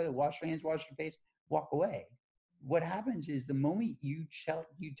the toilet, wash your hands, wash your face, walk away. What happens is the moment you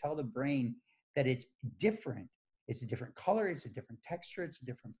tell the brain that it's different, it's a different color, it's a different texture, it's a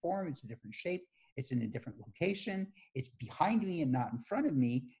different form, it's a different shape, it's in a different location, it's behind me and not in front of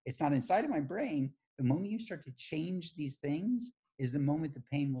me, it's not inside of my brain. The moment you start to change these things is the moment the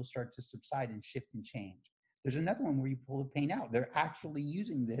pain will start to subside and shift and change. There's another one where you pull the pain out. They're actually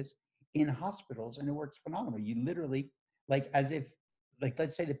using this in hospitals and it works phenomenally. You literally, like as if, like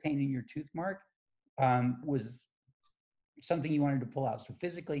let's say the pain in your tooth, Mark, was something you wanted to pull out. So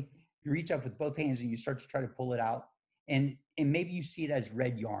physically, you reach up with both hands and you start to try to pull it out. And maybe you see it as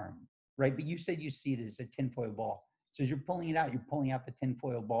red yarn, right? But you said you see it as a tinfoil ball. So as you're pulling it out, you're pulling out the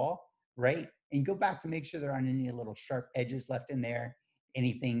tinfoil ball, right? And go back to make sure there aren't any little sharp edges left in there,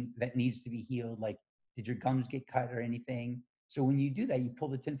 anything that needs to be healed, like did your gums get cut or anything? So when you do that, you pull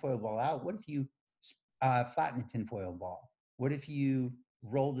the tinfoil ball out. What if you flatten the tinfoil ball? What if you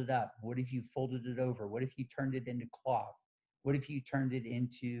rolled it up? What if you folded it over? What if you turned it into cloth? What if you turned it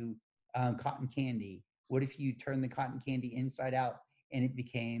into cotton candy? What if you turned the cotton candy inside out and it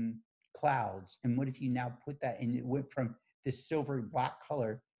became clouds? And what if you now put that and it went from this silvery black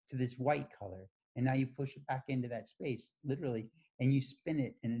color to this white color? And now you push it back into that space, literally, and you spin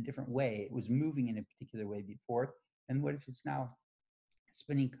it in a different way. It was moving in a particular way before. And what if it's now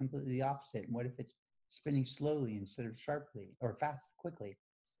spinning completely the opposite? And what if it's spinning slowly instead of sharply or fast, quickly?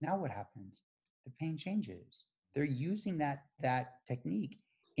 Now what happens? The pain changes. They're using that technique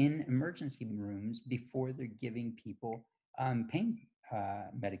in emergency rooms before they're giving people pain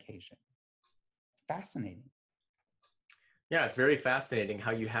medication. Fascinating. Yeah, it's very fascinating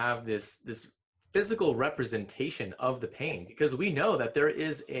how you have this physical representation of the pain, yes, because we know that there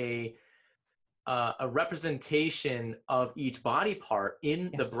is a representation of each body part in,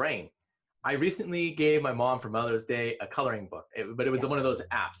 yes, the brain. I recently gave my mom for Mother's Day a coloring book, but it was, yes, one of those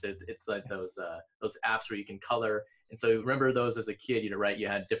apps. It's like, yes, those apps where you can color. And so remember those as a kid, right? You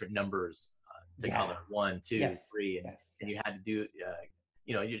had different numbers to, yeah, color, 1, 2, yes, 3, and, yes, and you had to do,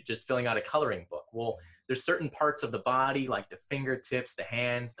 you're just filling out a coloring book. Well, there's certain parts of the body, like the fingertips, the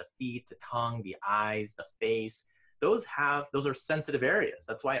hands, the feet, the tongue, the eyes, the face, those are sensitive areas.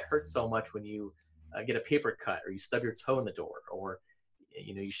 That's why it hurts so much when you get a paper cut, or you stub your toe in the door, or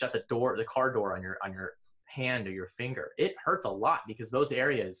you shut the car door on your hand or your finger. It hurts a lot because those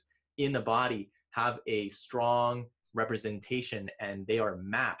areas in the body have a strong representation and they are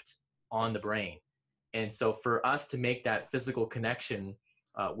mapped on the brain. And so for us to make that physical connection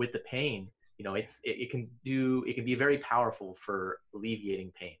with the pain, it can be very powerful for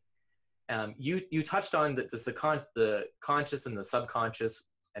alleviating pain. You touched on the conscious and the subconscious,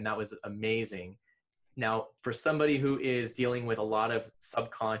 and that was amazing. Now, for somebody who is dealing with a lot of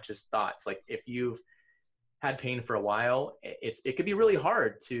subconscious thoughts, like if you've had pain for a while, it could be really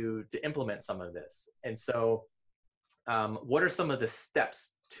hard to implement some of this. And so, what are some of the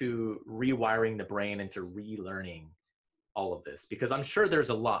steps to rewiring the brain and to relearning all of this? Because I'm sure there's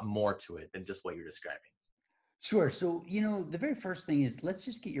a lot more to it than just what you're describing. Sure. So, the very first thing is, let's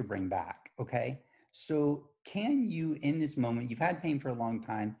just get your brain back. Okay. So can you, in this moment, you've had pain for a long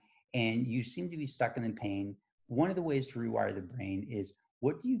time and you seem to be stuck in the pain. One of the ways to rewire the brain is,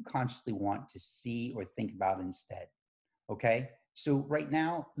 what do you consciously want to see or think about instead? Okay. So right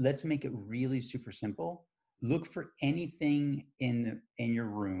now, let's make it really super simple. Look for anything in your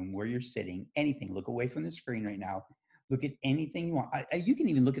room where you're sitting, anything. Look away from the screen right now. Look at anything you want. You can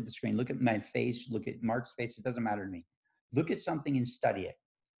even look at the screen. Look at my face. Look at Mark's face. It doesn't matter to me. Look at something and study it.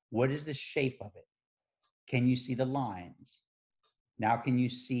 What is the shape of it? Can you see the lines? Now, can you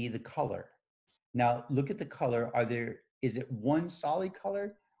see the color? Now, look at the color. Is it one solid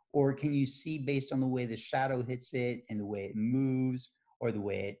color? Or can you see, based on the way the shadow hits it and the way it moves, or the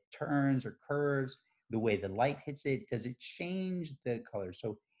way it turns or curves, the way the light hits it, does it change the color?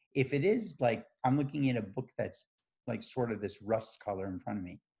 So if it is, like, I'm looking at a book that's like sort of this rust color in front of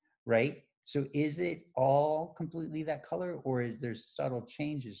me, right? So is it all completely that color, or is there subtle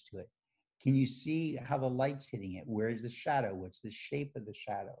changes to it? Can you see how the light's hitting it? Where is the shadow? What's the shape of the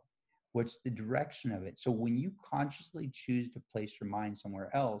shadow? What's the direction of it? So when you consciously choose to place your mind somewhere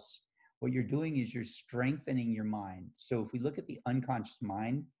else, what you're doing is you're strengthening your mind. So if we look at the unconscious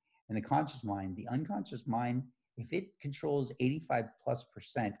mind and the conscious mind, the unconscious mind, if it controls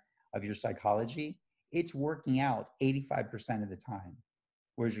 85+% of your psychology, it's working out 85% of the time.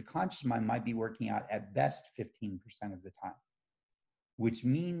 Whereas your conscious mind might be working out at best 15% of the time, which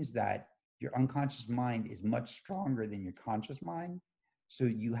means that your unconscious mind is much stronger than your conscious mind. So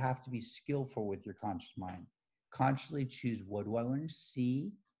you have to be skillful with your conscious mind. Consciously choose, what do I want to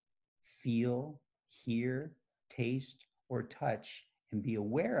see, feel, hear, taste, or touch, and be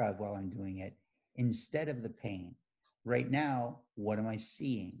aware of while I'm doing it, instead of the pain. Right now, what am I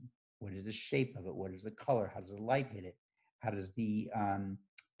seeing? What is the shape of it? What is the color? How does the light hit it? How does the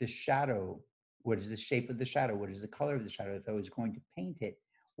shadow, what is the shape of the shadow? What is the color of the shadow? If I was going to paint it,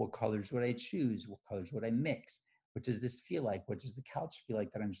 what colors would I choose? What colors would I mix? What does this feel like? What does the couch feel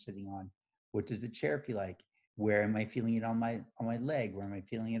like that I'm sitting on? What does the chair feel like? Where am I feeling it on my leg? Where am I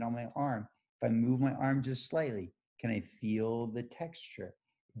feeling it on my arm? If I move my arm just slightly, can I feel the texture?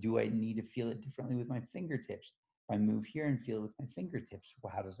 Do I need to feel it differently with my fingertips? If I move here and feel it with my fingertips,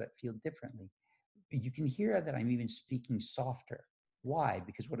 well, how does that feel differently? You can hear that I'm even speaking softer. Why?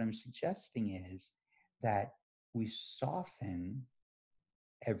 Because what I'm suggesting is that we soften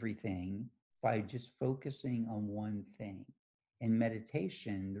everything by just focusing on one thing. In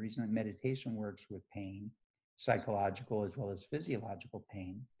meditation, the reason that meditation works with pain, psychological as well as physiological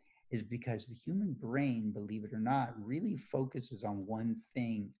pain, is because the human brain, believe it or not, really focuses on one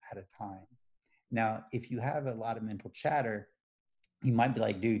thing at a time. Now, if you have a lot of mental chatter, you might be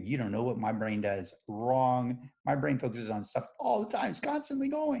like, dude, you don't know what my brain does. Wrong. My brain focuses on stuff all the time. It's constantly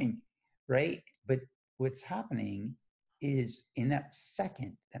going, right? But what's happening is, in that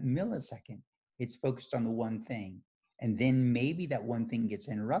second, that millisecond, it's focused on the one thing. And then maybe that one thing gets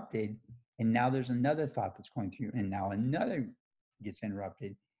interrupted. And now there's another thought that's going through. And now another gets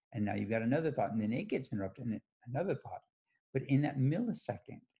interrupted. And now you've got another thought. And then it gets interrupted and another thought. But in that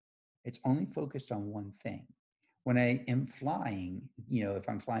millisecond, it's only focused on one thing. When I am flying, if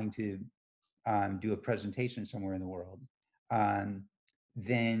I'm flying to do a presentation somewhere in the world,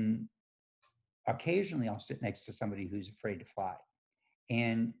 then occasionally I'll sit next to somebody who's afraid to fly.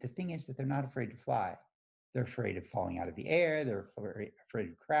 And the thing is that they're not afraid to fly. They're afraid of falling out of the air. They're afraid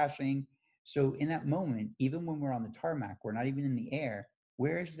of crashing. So in that moment, even when we're on the tarmac, we're not even in the air.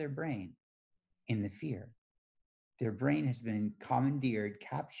 Where is their brain? In the fear. Their brain has been commandeered,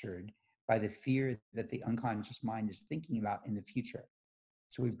 captured by the fear that the unconscious mind is thinking about in the future.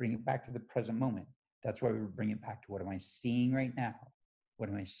 So we bring it back to the present moment. That's why we bring it back to, what am I seeing right now? What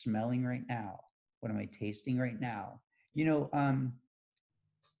am I smelling right now? What am I tasting right now?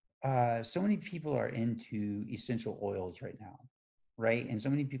 so many people are into essential oils right now, right? And so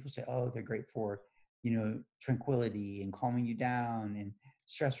many people say, oh, they're great for, tranquility and calming you down and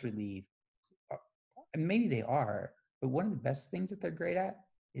stress relief. Uh, And maybe they are, but one of the best things that they're great at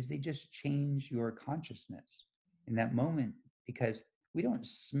is they just change your consciousness in that moment, because we don't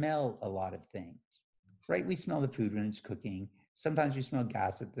smell a lot of things, right? We smell the food when it's cooking. Sometimes you smell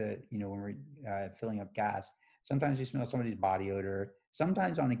gas at when we're filling up gas. Sometimes you smell somebody's body odor.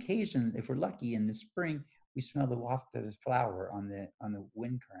 Sometimes, on occasion, if we're lucky in the spring, we smell the waft of the flower on the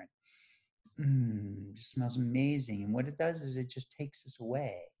wind current. It just smells amazing. And what it does is it just takes us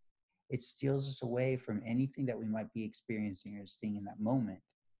away. It steals us away from anything that we might be experiencing or seeing in that moment,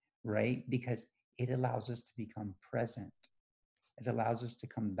 right? Because it allows us to become present. It allows us to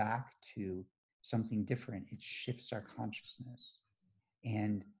come back to something different. It shifts our consciousness.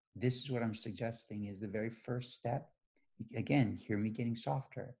 And this is what I'm suggesting is the very first step. Again, hear me getting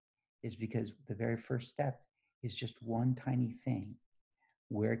softer, is because the very first step is just one tiny thing.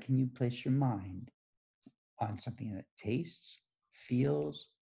 Where can you place your mind on something that tastes, feels,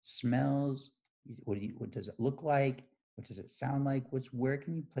 smells? What does it look like? What does it sound like? Where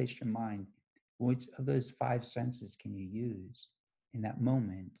can you place your mind? Which of those five senses can you use in that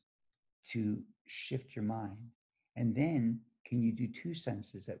moment to shift your mind? And then can you do two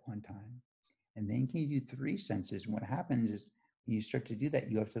senses at one time? And then can you do three senses? And what happens is when you start to do that,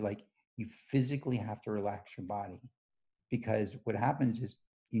 you physically have to relax your body, because what happens is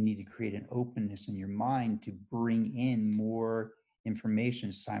you need to create an openness in your mind to bring in more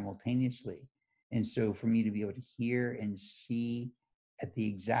information simultaneously. And so for me to be able to hear and see at the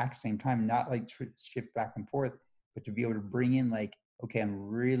exact same time, not like shift back and forth, but to be able to bring in like, okay, I'm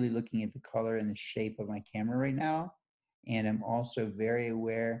really looking at the color and the shape of my camera right now. And I'm also very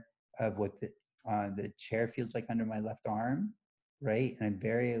aware of what the chair feels like under my left arm, right? And I'm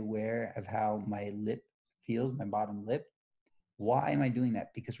very aware of how my lip feels, my bottom lip. Why am I doing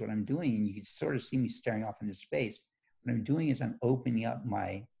that? Because what I'm doing, and you can sort of see me staring off into space, what I'm doing is I'm opening up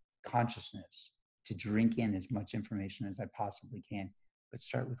my consciousness to drink in as much information as I possibly can. But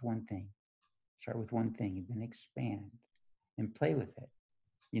start with one thing. Start with one thing and then expand and play with it.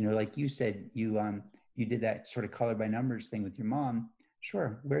 Like you said, you did that sort of color by numbers thing with your mom.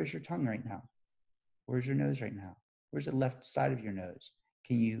 Sure. Where's your tongue right now? Where's your nose right now? Where's the left side of your nose?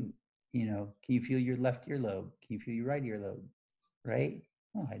 Can you feel your left earlobe? Can you feel your right earlobe? Right?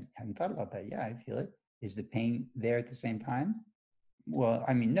 Oh, I hadn't thought about that. Yeah, I feel it. Is the pain there at the same time? Well,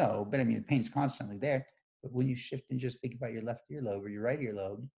 I mean, no, but I mean, the pain's constantly there. But when you shift and just think about your left earlobe or your right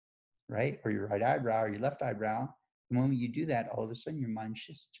earlobe, right? Or your right eyebrow or your left eyebrow, the moment you do that, all of a sudden your mind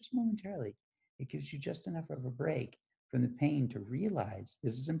shifts just momentarily. It gives you just enough of a break from the pain to realize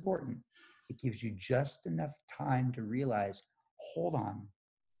this is important. It gives you just enough time to realize, hold on,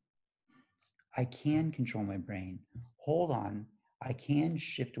 I can control my brain. Hold on, I can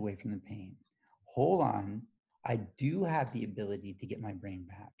shift away from the pain. Hold on, I do have the ability to get my brain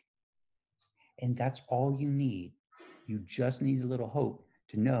back. And that's all you need. You just need a little hope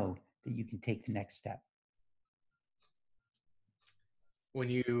to know that you can take the next step. When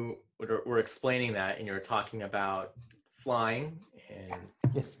you were explaining that and you were talking about flying and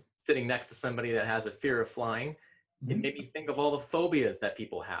Yes. sitting next to somebody that has a fear of flying, it made me think of all the phobias that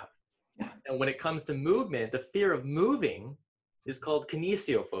people have. Yeah. And when it comes to movement, the fear of moving is called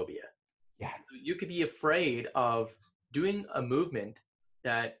kinesiophobia. Yeah. So you could be afraid of doing a movement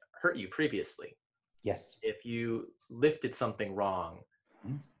that hurt you previously. Yes. If you lifted something wrong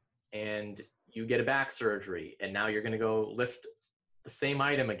and you get a back surgery and now you're going to go lift the same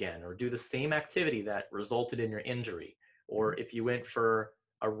item again or do the same activity that resulted in your injury, or if you went for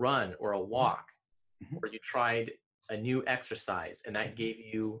a run or a walk, or you tried a new exercise and that gave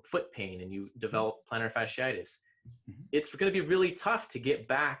you foot pain and you developed plantar fasciitis, it's going to be really tough to get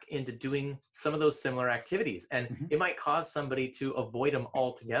back into doing some of those similar activities. And it might cause somebody to avoid them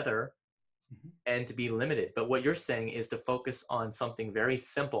altogether and to be limited. But what you're saying is to focus on something very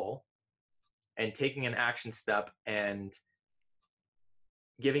simple and taking an action step and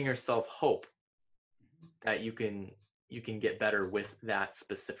giving yourself hope that you can get better with that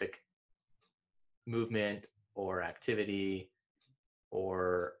specific movement or activity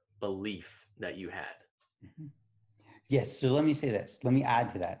or belief that you had. Yes. So let me say this. Let me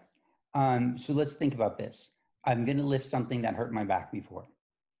add to that. So let's think about this. I'm going to lift something that hurt my back before.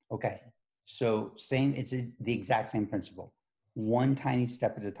 Okay. So it's the exact same principle. One tiny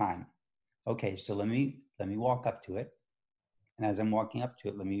step at a time. Okay. So let me walk up to it. And as I'm walking up to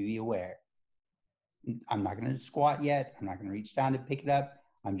it, let me be aware. I'm not going to squat yet. I'm not going to reach down to pick it up.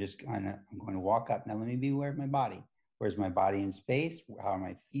 I'm going to walk up. Now let me be aware of my body. Where's my body in space? How are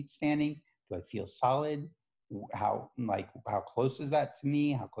my feet standing? Do I feel solid? How close is that to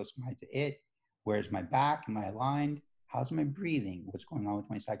me? How close am I to it? Where's my back? Am I aligned? How's my breathing? What's going on with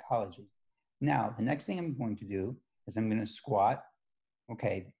my psychology? Now, the next thing I'm going to do is I'm going to squat.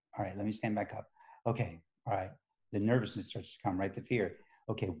 Okay, all right, let me stand back up. Okay, all right. The nervousness starts to come, right? The fear.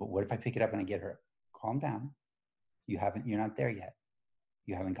 Okay, but what if I pick it up and I get hurt? Calm down. You're not there yet.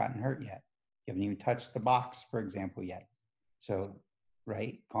 You haven't gotten hurt yet. You haven't even touched the box, for example, yet. So,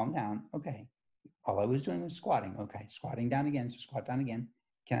 right, calm down. Okay. All I was doing was squatting. Okay, squatting down again. So squat down again.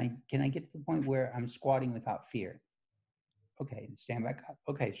 Can I get to the point where I'm squatting without fear? Okay, stand back up.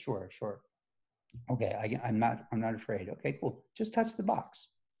 Okay, sure. Okay, I'm not afraid. Okay, cool. Just touch the box.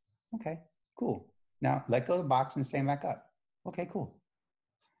 Okay, cool. Now let go of the box and stand back up. Okay, cool.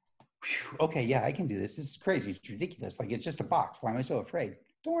 Whew, okay, yeah, I can do this. This is crazy. It's ridiculous. Like, it's just a box. Why am I so afraid?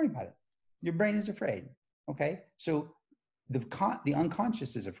 Don't worry about it. Your brain is afraid. Okay, so the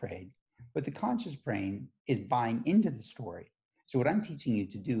unconscious is afraid, but the conscious brain is buying into the story. So what I'm teaching you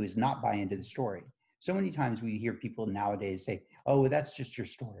to do is not buy into the story. So many times we hear people nowadays say, oh, that's just your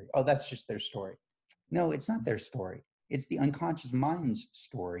story. Oh, that's just their story. No, it's not their story. It's the unconscious mind's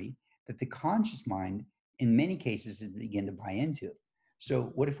story that the conscious mind, in many cases, is begin to buy into.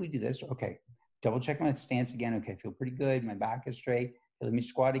 So what if we do this? Okay, double check my stance again. Okay, feel pretty good. My back is straight. Okay, let me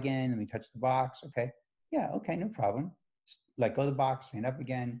squat again. Let me touch the box. Okay, yeah, okay, no problem. Let go of the box, stand up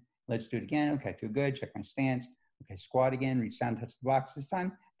again. Let's do it again. Okay, feel good. Check my stance. Okay, squat again, reach down, touch the box. This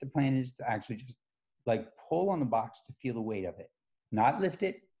time, the plan is to actually just like pull on the box to feel the weight of it. Not lift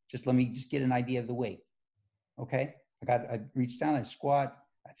it, just let me just get an idea of the weight. Okay, I reach down, I squat,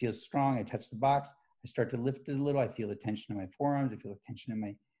 I feel strong, I touch the box, I start to lift it a little, I feel the tension in my forearms, I feel the tension in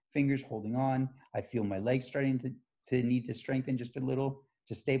my fingers holding on, I feel my legs starting to need to strengthen just a little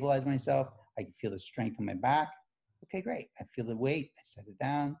to stabilize myself, I can feel the strength in my back. Okay, great, I feel the weight, I set it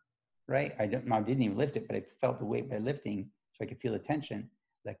down, right? I didn't even lift it, but I felt the weight by lifting, so I could feel the tension,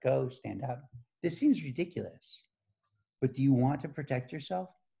 let go, stand up. This seems ridiculous, but do you want to protect yourself?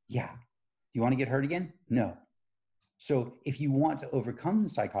 Yeah. Do you want to get hurt again? No. So if you want to overcome the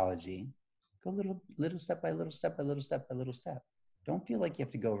psychology, go little step by little step by little step by little step. Don't feel like you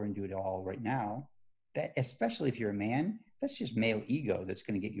have to go over and do it all right now. That, especially if you're a man, that's just male ego that's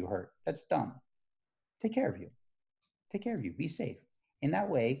going to get you hurt. That's dumb. Take care of you. Take care of you. Be safe. In that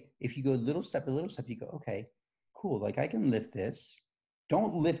way, if you go little step by little step, you go, okay, cool. Like, I can lift this.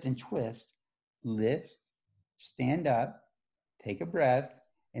 Don't lift and twist. Lift, stand up, take a breath,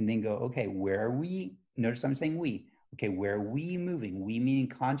 and then go, okay, where are we? Notice I'm saying we. Okay, where are we moving? We meaning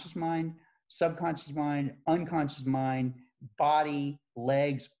conscious mind, subconscious mind, unconscious mind, body,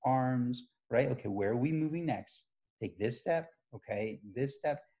 legs, arms, right? Okay, where are we moving next? Take this step, okay, this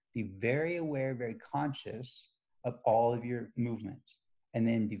step. Be very aware, very conscious of all of your movements. And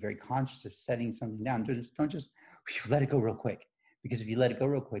then be very conscious of setting something down. Don't just let it go real quick. Because if you let it go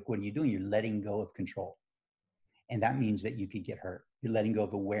real quick, what are you doing? You're letting go of control. And that means that you could get hurt. You're letting go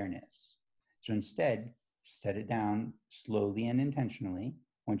of awareness. So instead, set it down slowly and intentionally.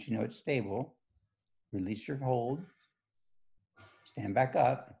 Once you know it's stable, release your hold, stand back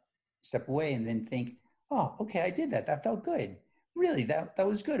up, step away, and then think, oh, okay, I did that. That felt good. Really, that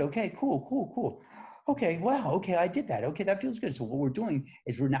was good. Okay, cool. Okay, wow, okay, I did that. Okay, that feels good. So what we're doing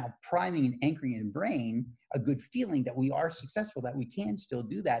is we're now priming and anchoring in the brain a good feeling that we are successful, that we can still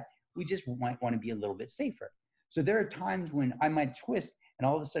do that. We just might want to be a little bit safer. So there are times when I might twist and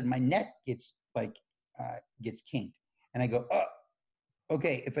all of a sudden my neck gets kinked. And I go, oh,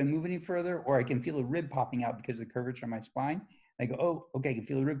 okay, if I move any further, or I can feel a rib popping out because of the curvature of my spine. I go, oh, okay, I can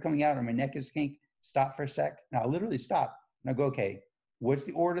feel a rib coming out or my neck is kinked. Stop for a sec. Now I'll literally stop. And I go, okay, what's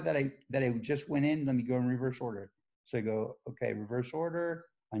the order that I just went in? Let me go in reverse order. So I go, okay, reverse order,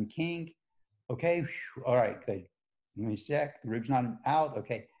 unkink. Okay, whew, all right, good. Let me check. The rib's not out.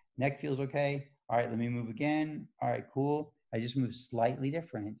 Okay, neck feels okay. All right, let me move again. All right, cool. I just move slightly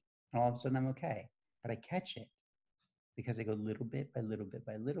different, and all of a sudden I'm okay. But I catch it because I go little bit by little bit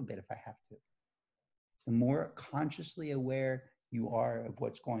by little bit if I have to. The more consciously aware you are of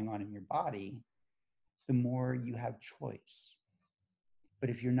what's going on in your body, the more you have choice. But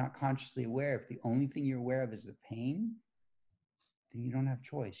if you're not consciously aware, if the only thing you're aware of is the pain, then you don't have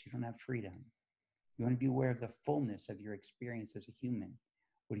choice. You don't have freedom. You want to be aware of the fullness of your experience as a human.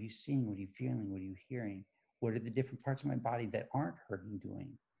 What are you seeing? What are you feeling? What are you hearing? What are the different parts of my body that aren't hurting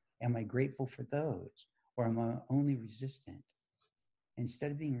doing? Am I grateful for those? Or am I only resistant?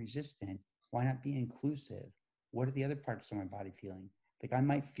 Instead of being resistant, why not be inclusive? What are the other parts of my body feeling? Like, I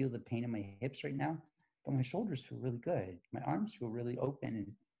might feel the pain in my hips right now, but my shoulders feel really good. My arms feel really open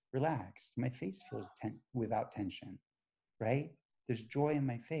and relaxed. My face feels without tension. right? There's joy in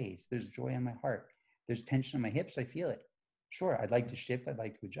my face. There's joy in my heart. There's tension in my hips. I feel it. Sure, I'd like to shift. I'd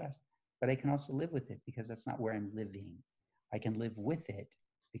like to adjust, but I can also live with it because that's not where I'm living. I can live with it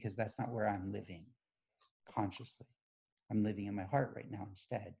because that's not where I'm living consciously. I'm living in my heart right now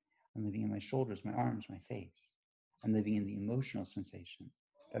instead. I'm living in my shoulders, my arms, my face. I'm living in the emotional sensation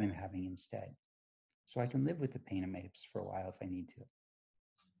that I'm having instead. So I can live with the pain in my hips for a while if I need to,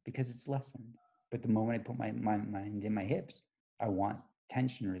 because it's lessened. But the moment I put my mind in my hips, I want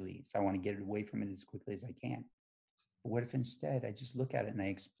tension release. I want to get it away from it as quickly as I can. But what if instead I just look at it and I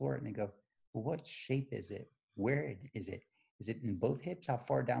explore it and I go, well, what shape is it? Where is it? Is it in both hips? How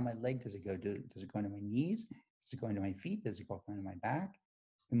far down my leg does it go? Does it go into my knees? Does it go into my feet? Does it go into my back?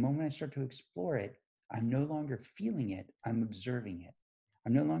 The moment I start to explore it, I'm no longer feeling it. I'm observing it.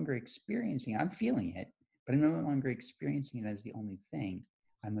 I'm no longer experiencing it. I'm feeling it, but I'm no longer experiencing it as the only thing.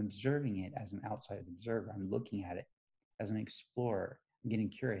 I'm observing it as an outside observer. I'm looking at it as an explorer. I'm getting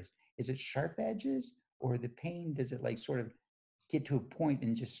curious. Is it sharp edges, or the pain, does it like sort of get to a point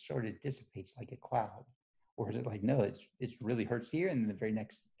and just sort of dissipates like a cloud? Or is it like, no, it's really hurts here, and then the very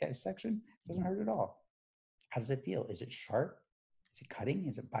next section doesn't hurt at all? How does it feel? Is it sharp? Is it cutting?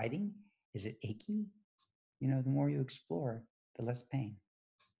 Is it biting? Is it achy? You know, the more you explore, the less pain,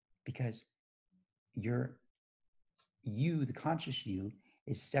 because the conscious you,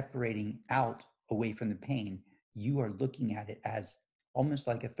 is separating out away from the pain. You are looking at it as almost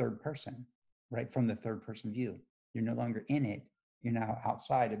like a third person, right? From the third person view. You're no longer in it. You're now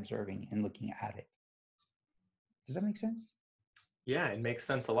outside observing and looking at it. Does that make sense? Yeah, it makes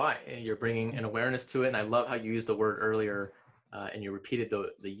sense a lot. You're bringing an awareness to it. And I love how you used the word earlier, and you repeated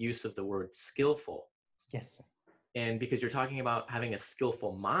the use of the word skillful. Yes. And because you're talking about having a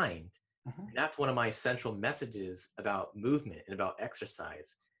skillful mind, and that's one of my central messages about movement and about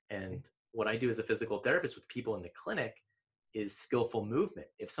exercise. And what I do as a physical therapist with people in the clinic is skillful movement.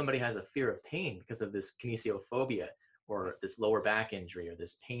 If somebody has a fear of pain because of this kinesiophobia or this lower back injury or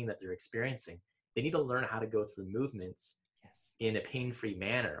this pain that they're experiencing, they need to learn how to go through movements in a pain-free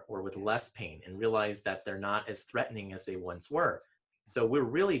manner or with less pain, and realize that they're not as threatening as they once were. So we're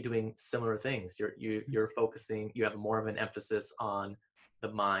really doing similar things. You're focusing, you have more of an emphasis on the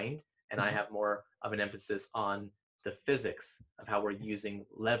mind, and I have more of an emphasis on the physics of how we're using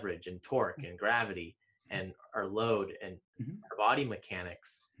leverage and torque and gravity and our load and our body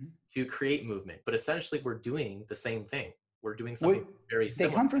mechanics to create movement. But essentially we're doing the same thing. We're doing something very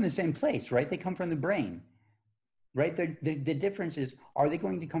similar. They come from the same place, right? They come from the brain, right? The difference is, are they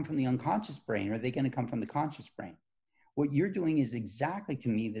going to come from the unconscious brain, or are they going to come from the conscious brain? What you're doing is exactly, to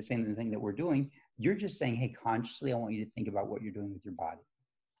me, the same thing that we're doing. You're just saying, hey, consciously, I want you to think about what you're doing with your body.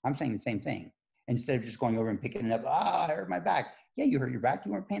 I'm saying the same thing. Instead of just going over and picking it up, I hurt my back. Yeah, you hurt your back.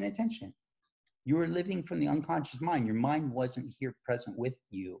 You weren't paying attention. You were living from the unconscious mind. Your mind wasn't here present with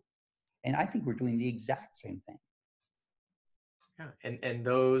you. And I think we're doing the exact same thing. Yeah, and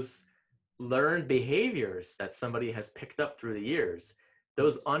those learned behaviors that somebody has picked up through the years,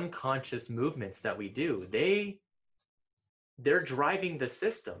 those unconscious movements that we do, they're driving the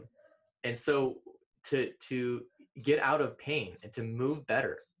system. And so to get out of pain and to move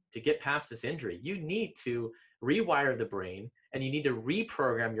better, to get past this injury, you need to rewire the brain, and you need to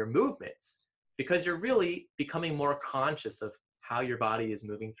reprogram your movements, because you're really becoming more conscious of how your body is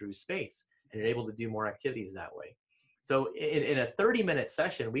moving through space, and you're able to do more activities that way. So in a 30-minute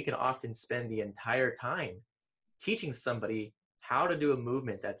session, we can often spend the entire time teaching somebody how to do a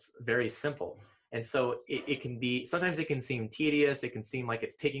movement that's very simple. And so it can be, sometimes it can seem tedious, it can seem like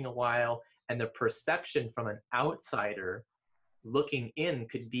it's taking a while, and the perception from an outsider looking in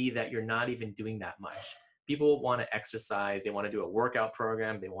could be that you're not even doing that much. People want to exercise, they want to do a workout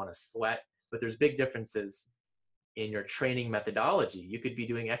program, they want to sweat, but there's big differences in your training methodology. You could be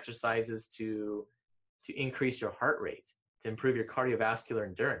doing exercises to increase your heart rate, to improve your cardiovascular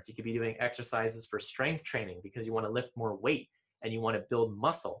endurance. You could be doing exercises for strength training because you want to lift more weight and you want to build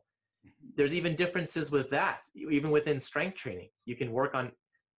muscle. There's even differences with that. Even within strength training, you can work on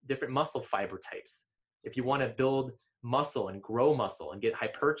different muscle fiber types. If you want to build muscle and grow muscle and get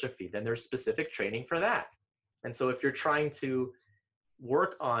hypertrophy, then there's specific training for that. And so if you're trying to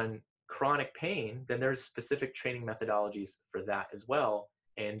work on chronic pain, then there's specific training methodologies for that as well.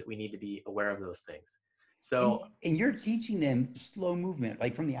 And we need to be aware of those things. So, and you're teaching them slow movement,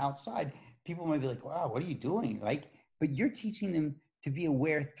 like from the outside, people might be like, wow, what are you doing? Like, but you're teaching them to be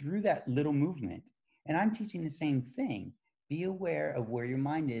aware through that little movement. And I'm teaching the same thing. Be aware of where your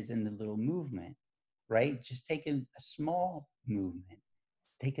mind is in the little movement, right? Just take a small movement,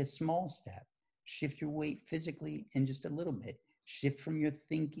 take a small step, shift your weight physically in just a little bit, shift from your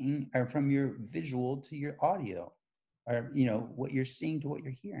thinking or from your visual to your audio. or, what you're seeing to what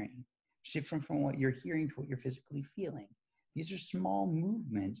you're hearing. Shift from what you're hearing to what you're physically feeling. These are small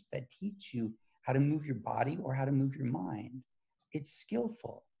movements that teach you how to move your body or how to move your mind. It's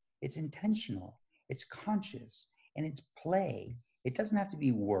skillful, it's intentional, it's conscious, and it's play. It doesn't have to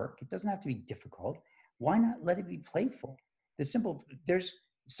be work. It doesn't have to be difficult. Why not let it be playful? There's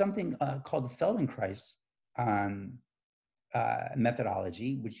something called the Feldenkrais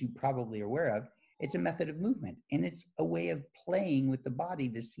methodology, which you probably are aware of. It's a method of movement, and it's a way of playing with the body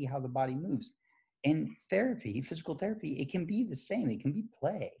to see how the body moves. And therapy, physical therapy, it can be the same. It can be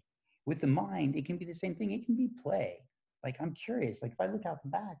play. With the mind, it can be the same thing. It can be play. Like, I'm curious, like if I look out the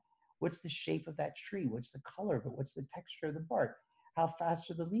back, what's the shape of that tree? What's the color of it? What's the texture of the bark? How fast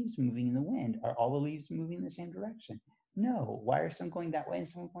are the leaves moving in the wind? Are all the leaves moving in the same direction? No. Why are some going that way and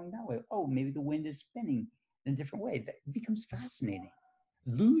some going that way? Oh, maybe the wind is spinning in a different way. That becomes fascinating.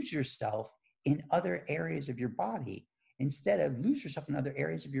 Lose yourself in other areas of your body instead of lose yourself in other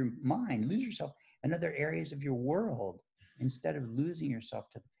areas of your mind. Lose yourself in other areas of your world instead of losing yourself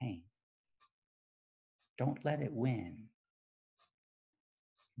to the pain. Don't let it win.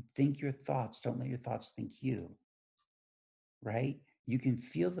 Think your thoughts. Don't let your thoughts think you. Right? You can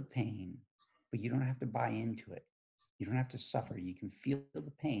feel the pain, but you don't have to buy into it. You don't have to suffer. You can feel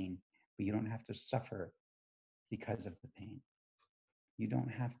the pain, but you don't have to suffer because of the pain. You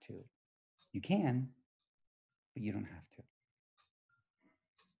don't have to. You can, but you don't have to.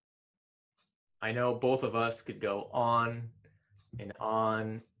 I know both of us could go on and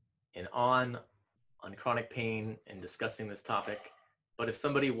on and on chronic pain and discussing this topic. But if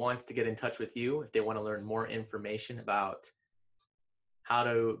somebody wants to get in touch with you, if they want to learn more information about how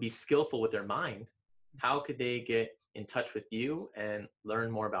to be skillful with their mind, how could they get in touch with you and learn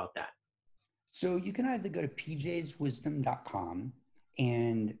more about that? So you can either go to pjswisdom.com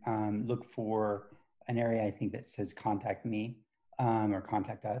and look for an area, I think, that says contact me or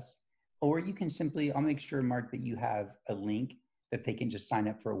contact us. Or you can simply, I'll make sure, Mark, that you have a link that they can just sign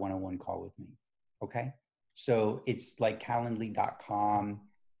up for a one-on-one call with me. Okay. So it's like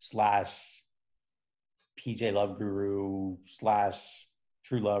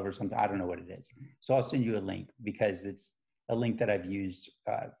calendly.com/PJLoveGuru/True Love or something. I don't know what it is. So I'll send you a link because it's a link that I've used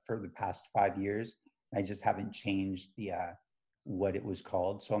for the past 5 years. I just haven't changed the what it was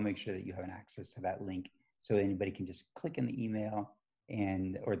called. So I'll make sure that you have an access to that link so anybody can just click in the email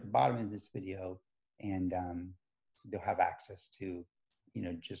or at the bottom of this video, and they'll have access to,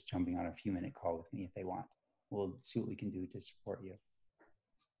 just jumping on a few-minute call with me if they want. We'll see what we can do to support you.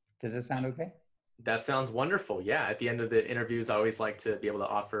 Does that sound okay? That sounds wonderful. Yeah. At the end of the interviews, I always like to be able to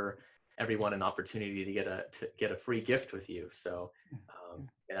offer everyone an opportunity to get a free gift with you. So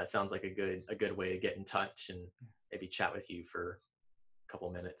yeah, that sounds like a good way to get in touch and maybe chat with you for a couple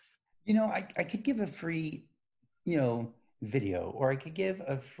minutes. I could give a free, video, or I could give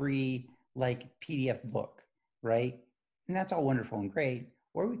a free PDF book, right? And that's all wonderful and great.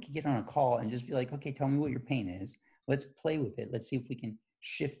 Or we could get on a call and just be like, okay, tell me what your pain is. Let's play with it. Let's see if we can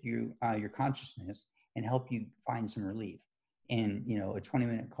shift your consciousness and help you find some relief in, a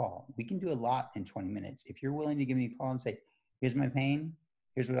 20-minute call. We can do a lot in 20 minutes. If you're willing to give me a call and say, here's my pain,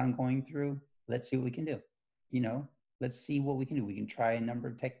 here's what I'm going through, let's see what we can do. Let's see what we can do. We can try a number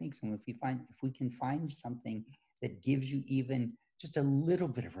of techniques. And if we can find something that gives you even just a little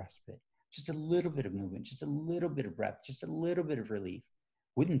bit of respite, just a little bit of movement, just a little bit of breath, just a little bit of relief,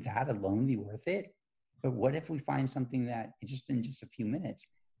 wouldn't that alone be worth it? But what if we find something that in just a few minutes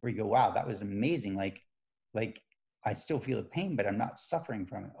where you go, wow, that was amazing. Like I still feel the pain, but I'm not suffering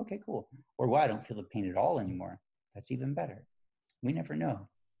from it. Okay, cool. Or wow, I don't feel the pain at all anymore. That's even better. We never know.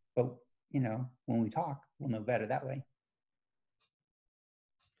 But when we talk, we'll know better that way.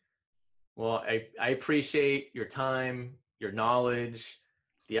 Well, I appreciate your time, your knowledge,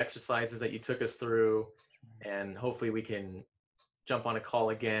 the exercises that you took us through, and hopefully we can jump on a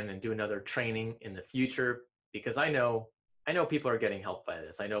call again and do another training in the future, because I know people are getting helped by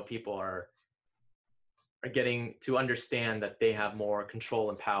this. I know people are getting to understand that they have more control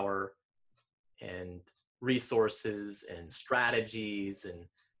and power and resources and strategies and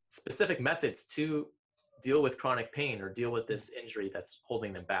specific methods to deal with chronic pain or deal with this injury that's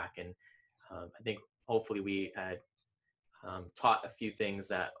holding them back. And I think hopefully we had taught a few things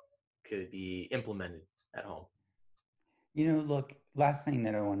that could be implemented at home. Look, last thing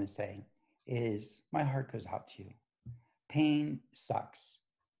that I want to say is my heart goes out to you. Pain sucks.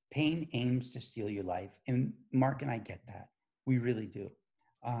 Pain aims to steal your life. And Mark and I get that. We really do.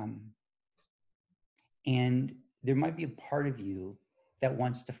 And there might be a part of you that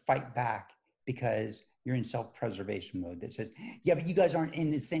wants to fight back because You're in self-preservation mode that says, yeah, but you guys aren't in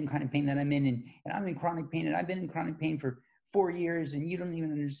the same kind of pain that I'm in, and I'm in chronic pain, and I've been in chronic pain for 4 years, and you don't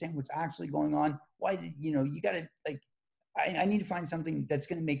even understand what's actually going on. Why did, you got to, like, I need to find something that's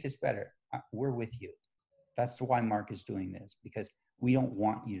going to make this better. We're with you. That's why Marc is doing this, because we don't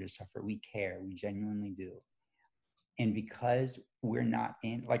want you to suffer. We care. We genuinely do. And because we're not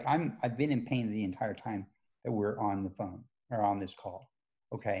in, like, I've been in pain the entire time that we're on the phone or on this call.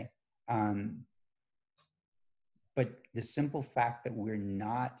 Okay. But the simple fact that we're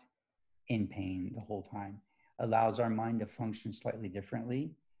not in pain the whole time allows our mind to function slightly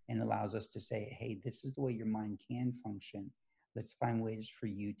differently, and allows us to say, hey, this is the way your mind can function. Let's find ways for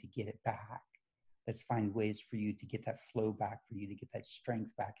you to get it back. Let's find ways for you to get that flow back, for you to get that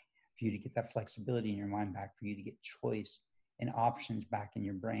strength back, for you to get that flexibility in your mind back, for you to get choice and options back in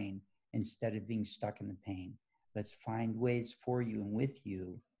your brain instead of being stuck in the pain. Let's find ways for you and with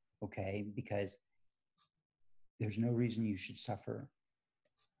you, okay? Because there's no reason you should suffer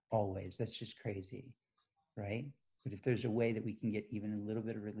always. That's just crazy, right? But if there's a way that we can get even a little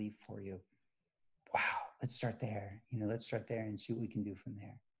bit of relief for you, wow, let's start there. Let's start there and see what we can do from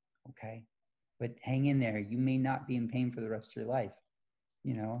there, okay? But hang in there. You may not be in pain for the rest of your life.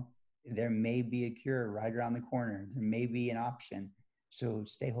 There may be a cure right around the corner. There may be an option. So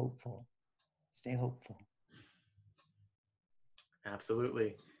stay hopeful. Stay hopeful.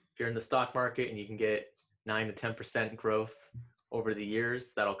 Absolutely. If you're in the stock market and you can get 9 to 10% growth over the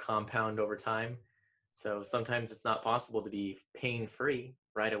years, that'll compound over time. So sometimes it's not possible to be pain-free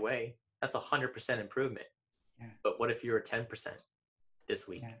right away. That's 100% improvement. Yeah. But what if you're 10% this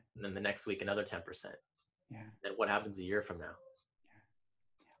week, yeah. and then the next week another 10%? Yeah. Then what happens a year from now? Yeah.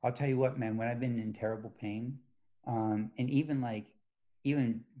 I'll tell you what, man. When I've been in terrible pain, and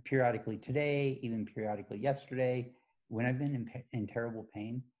even periodically today, even periodically yesterday, when I've been in terrible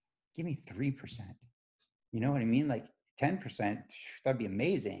pain, give me 3%. You know what I mean? Like 10%, that'd be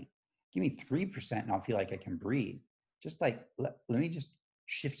amazing. Give me 3% and I'll feel like I can breathe. Just like, let me just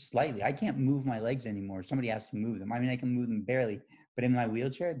shift slightly. I can't move my legs anymore. Somebody has to move them. I mean, I can move them barely, but in my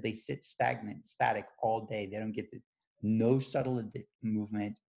wheelchair, they sit static all day. They don't get no subtle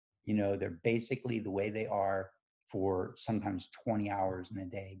movement. They're basically the way they are for sometimes 20 hours in a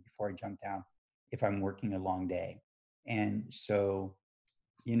day before I jump down if I'm working a long day. And so,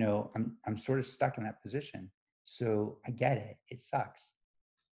 I'm sort of stuck in that position. So I get it. It sucks,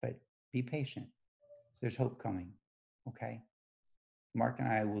 but be patient. There's hope coming. Okay. Marc and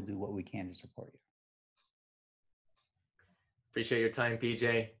I will do what we can to support you. Appreciate your time,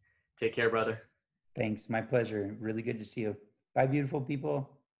 PJ. Take care, brother. Thanks. My pleasure. Really good to see you. Bye, beautiful people.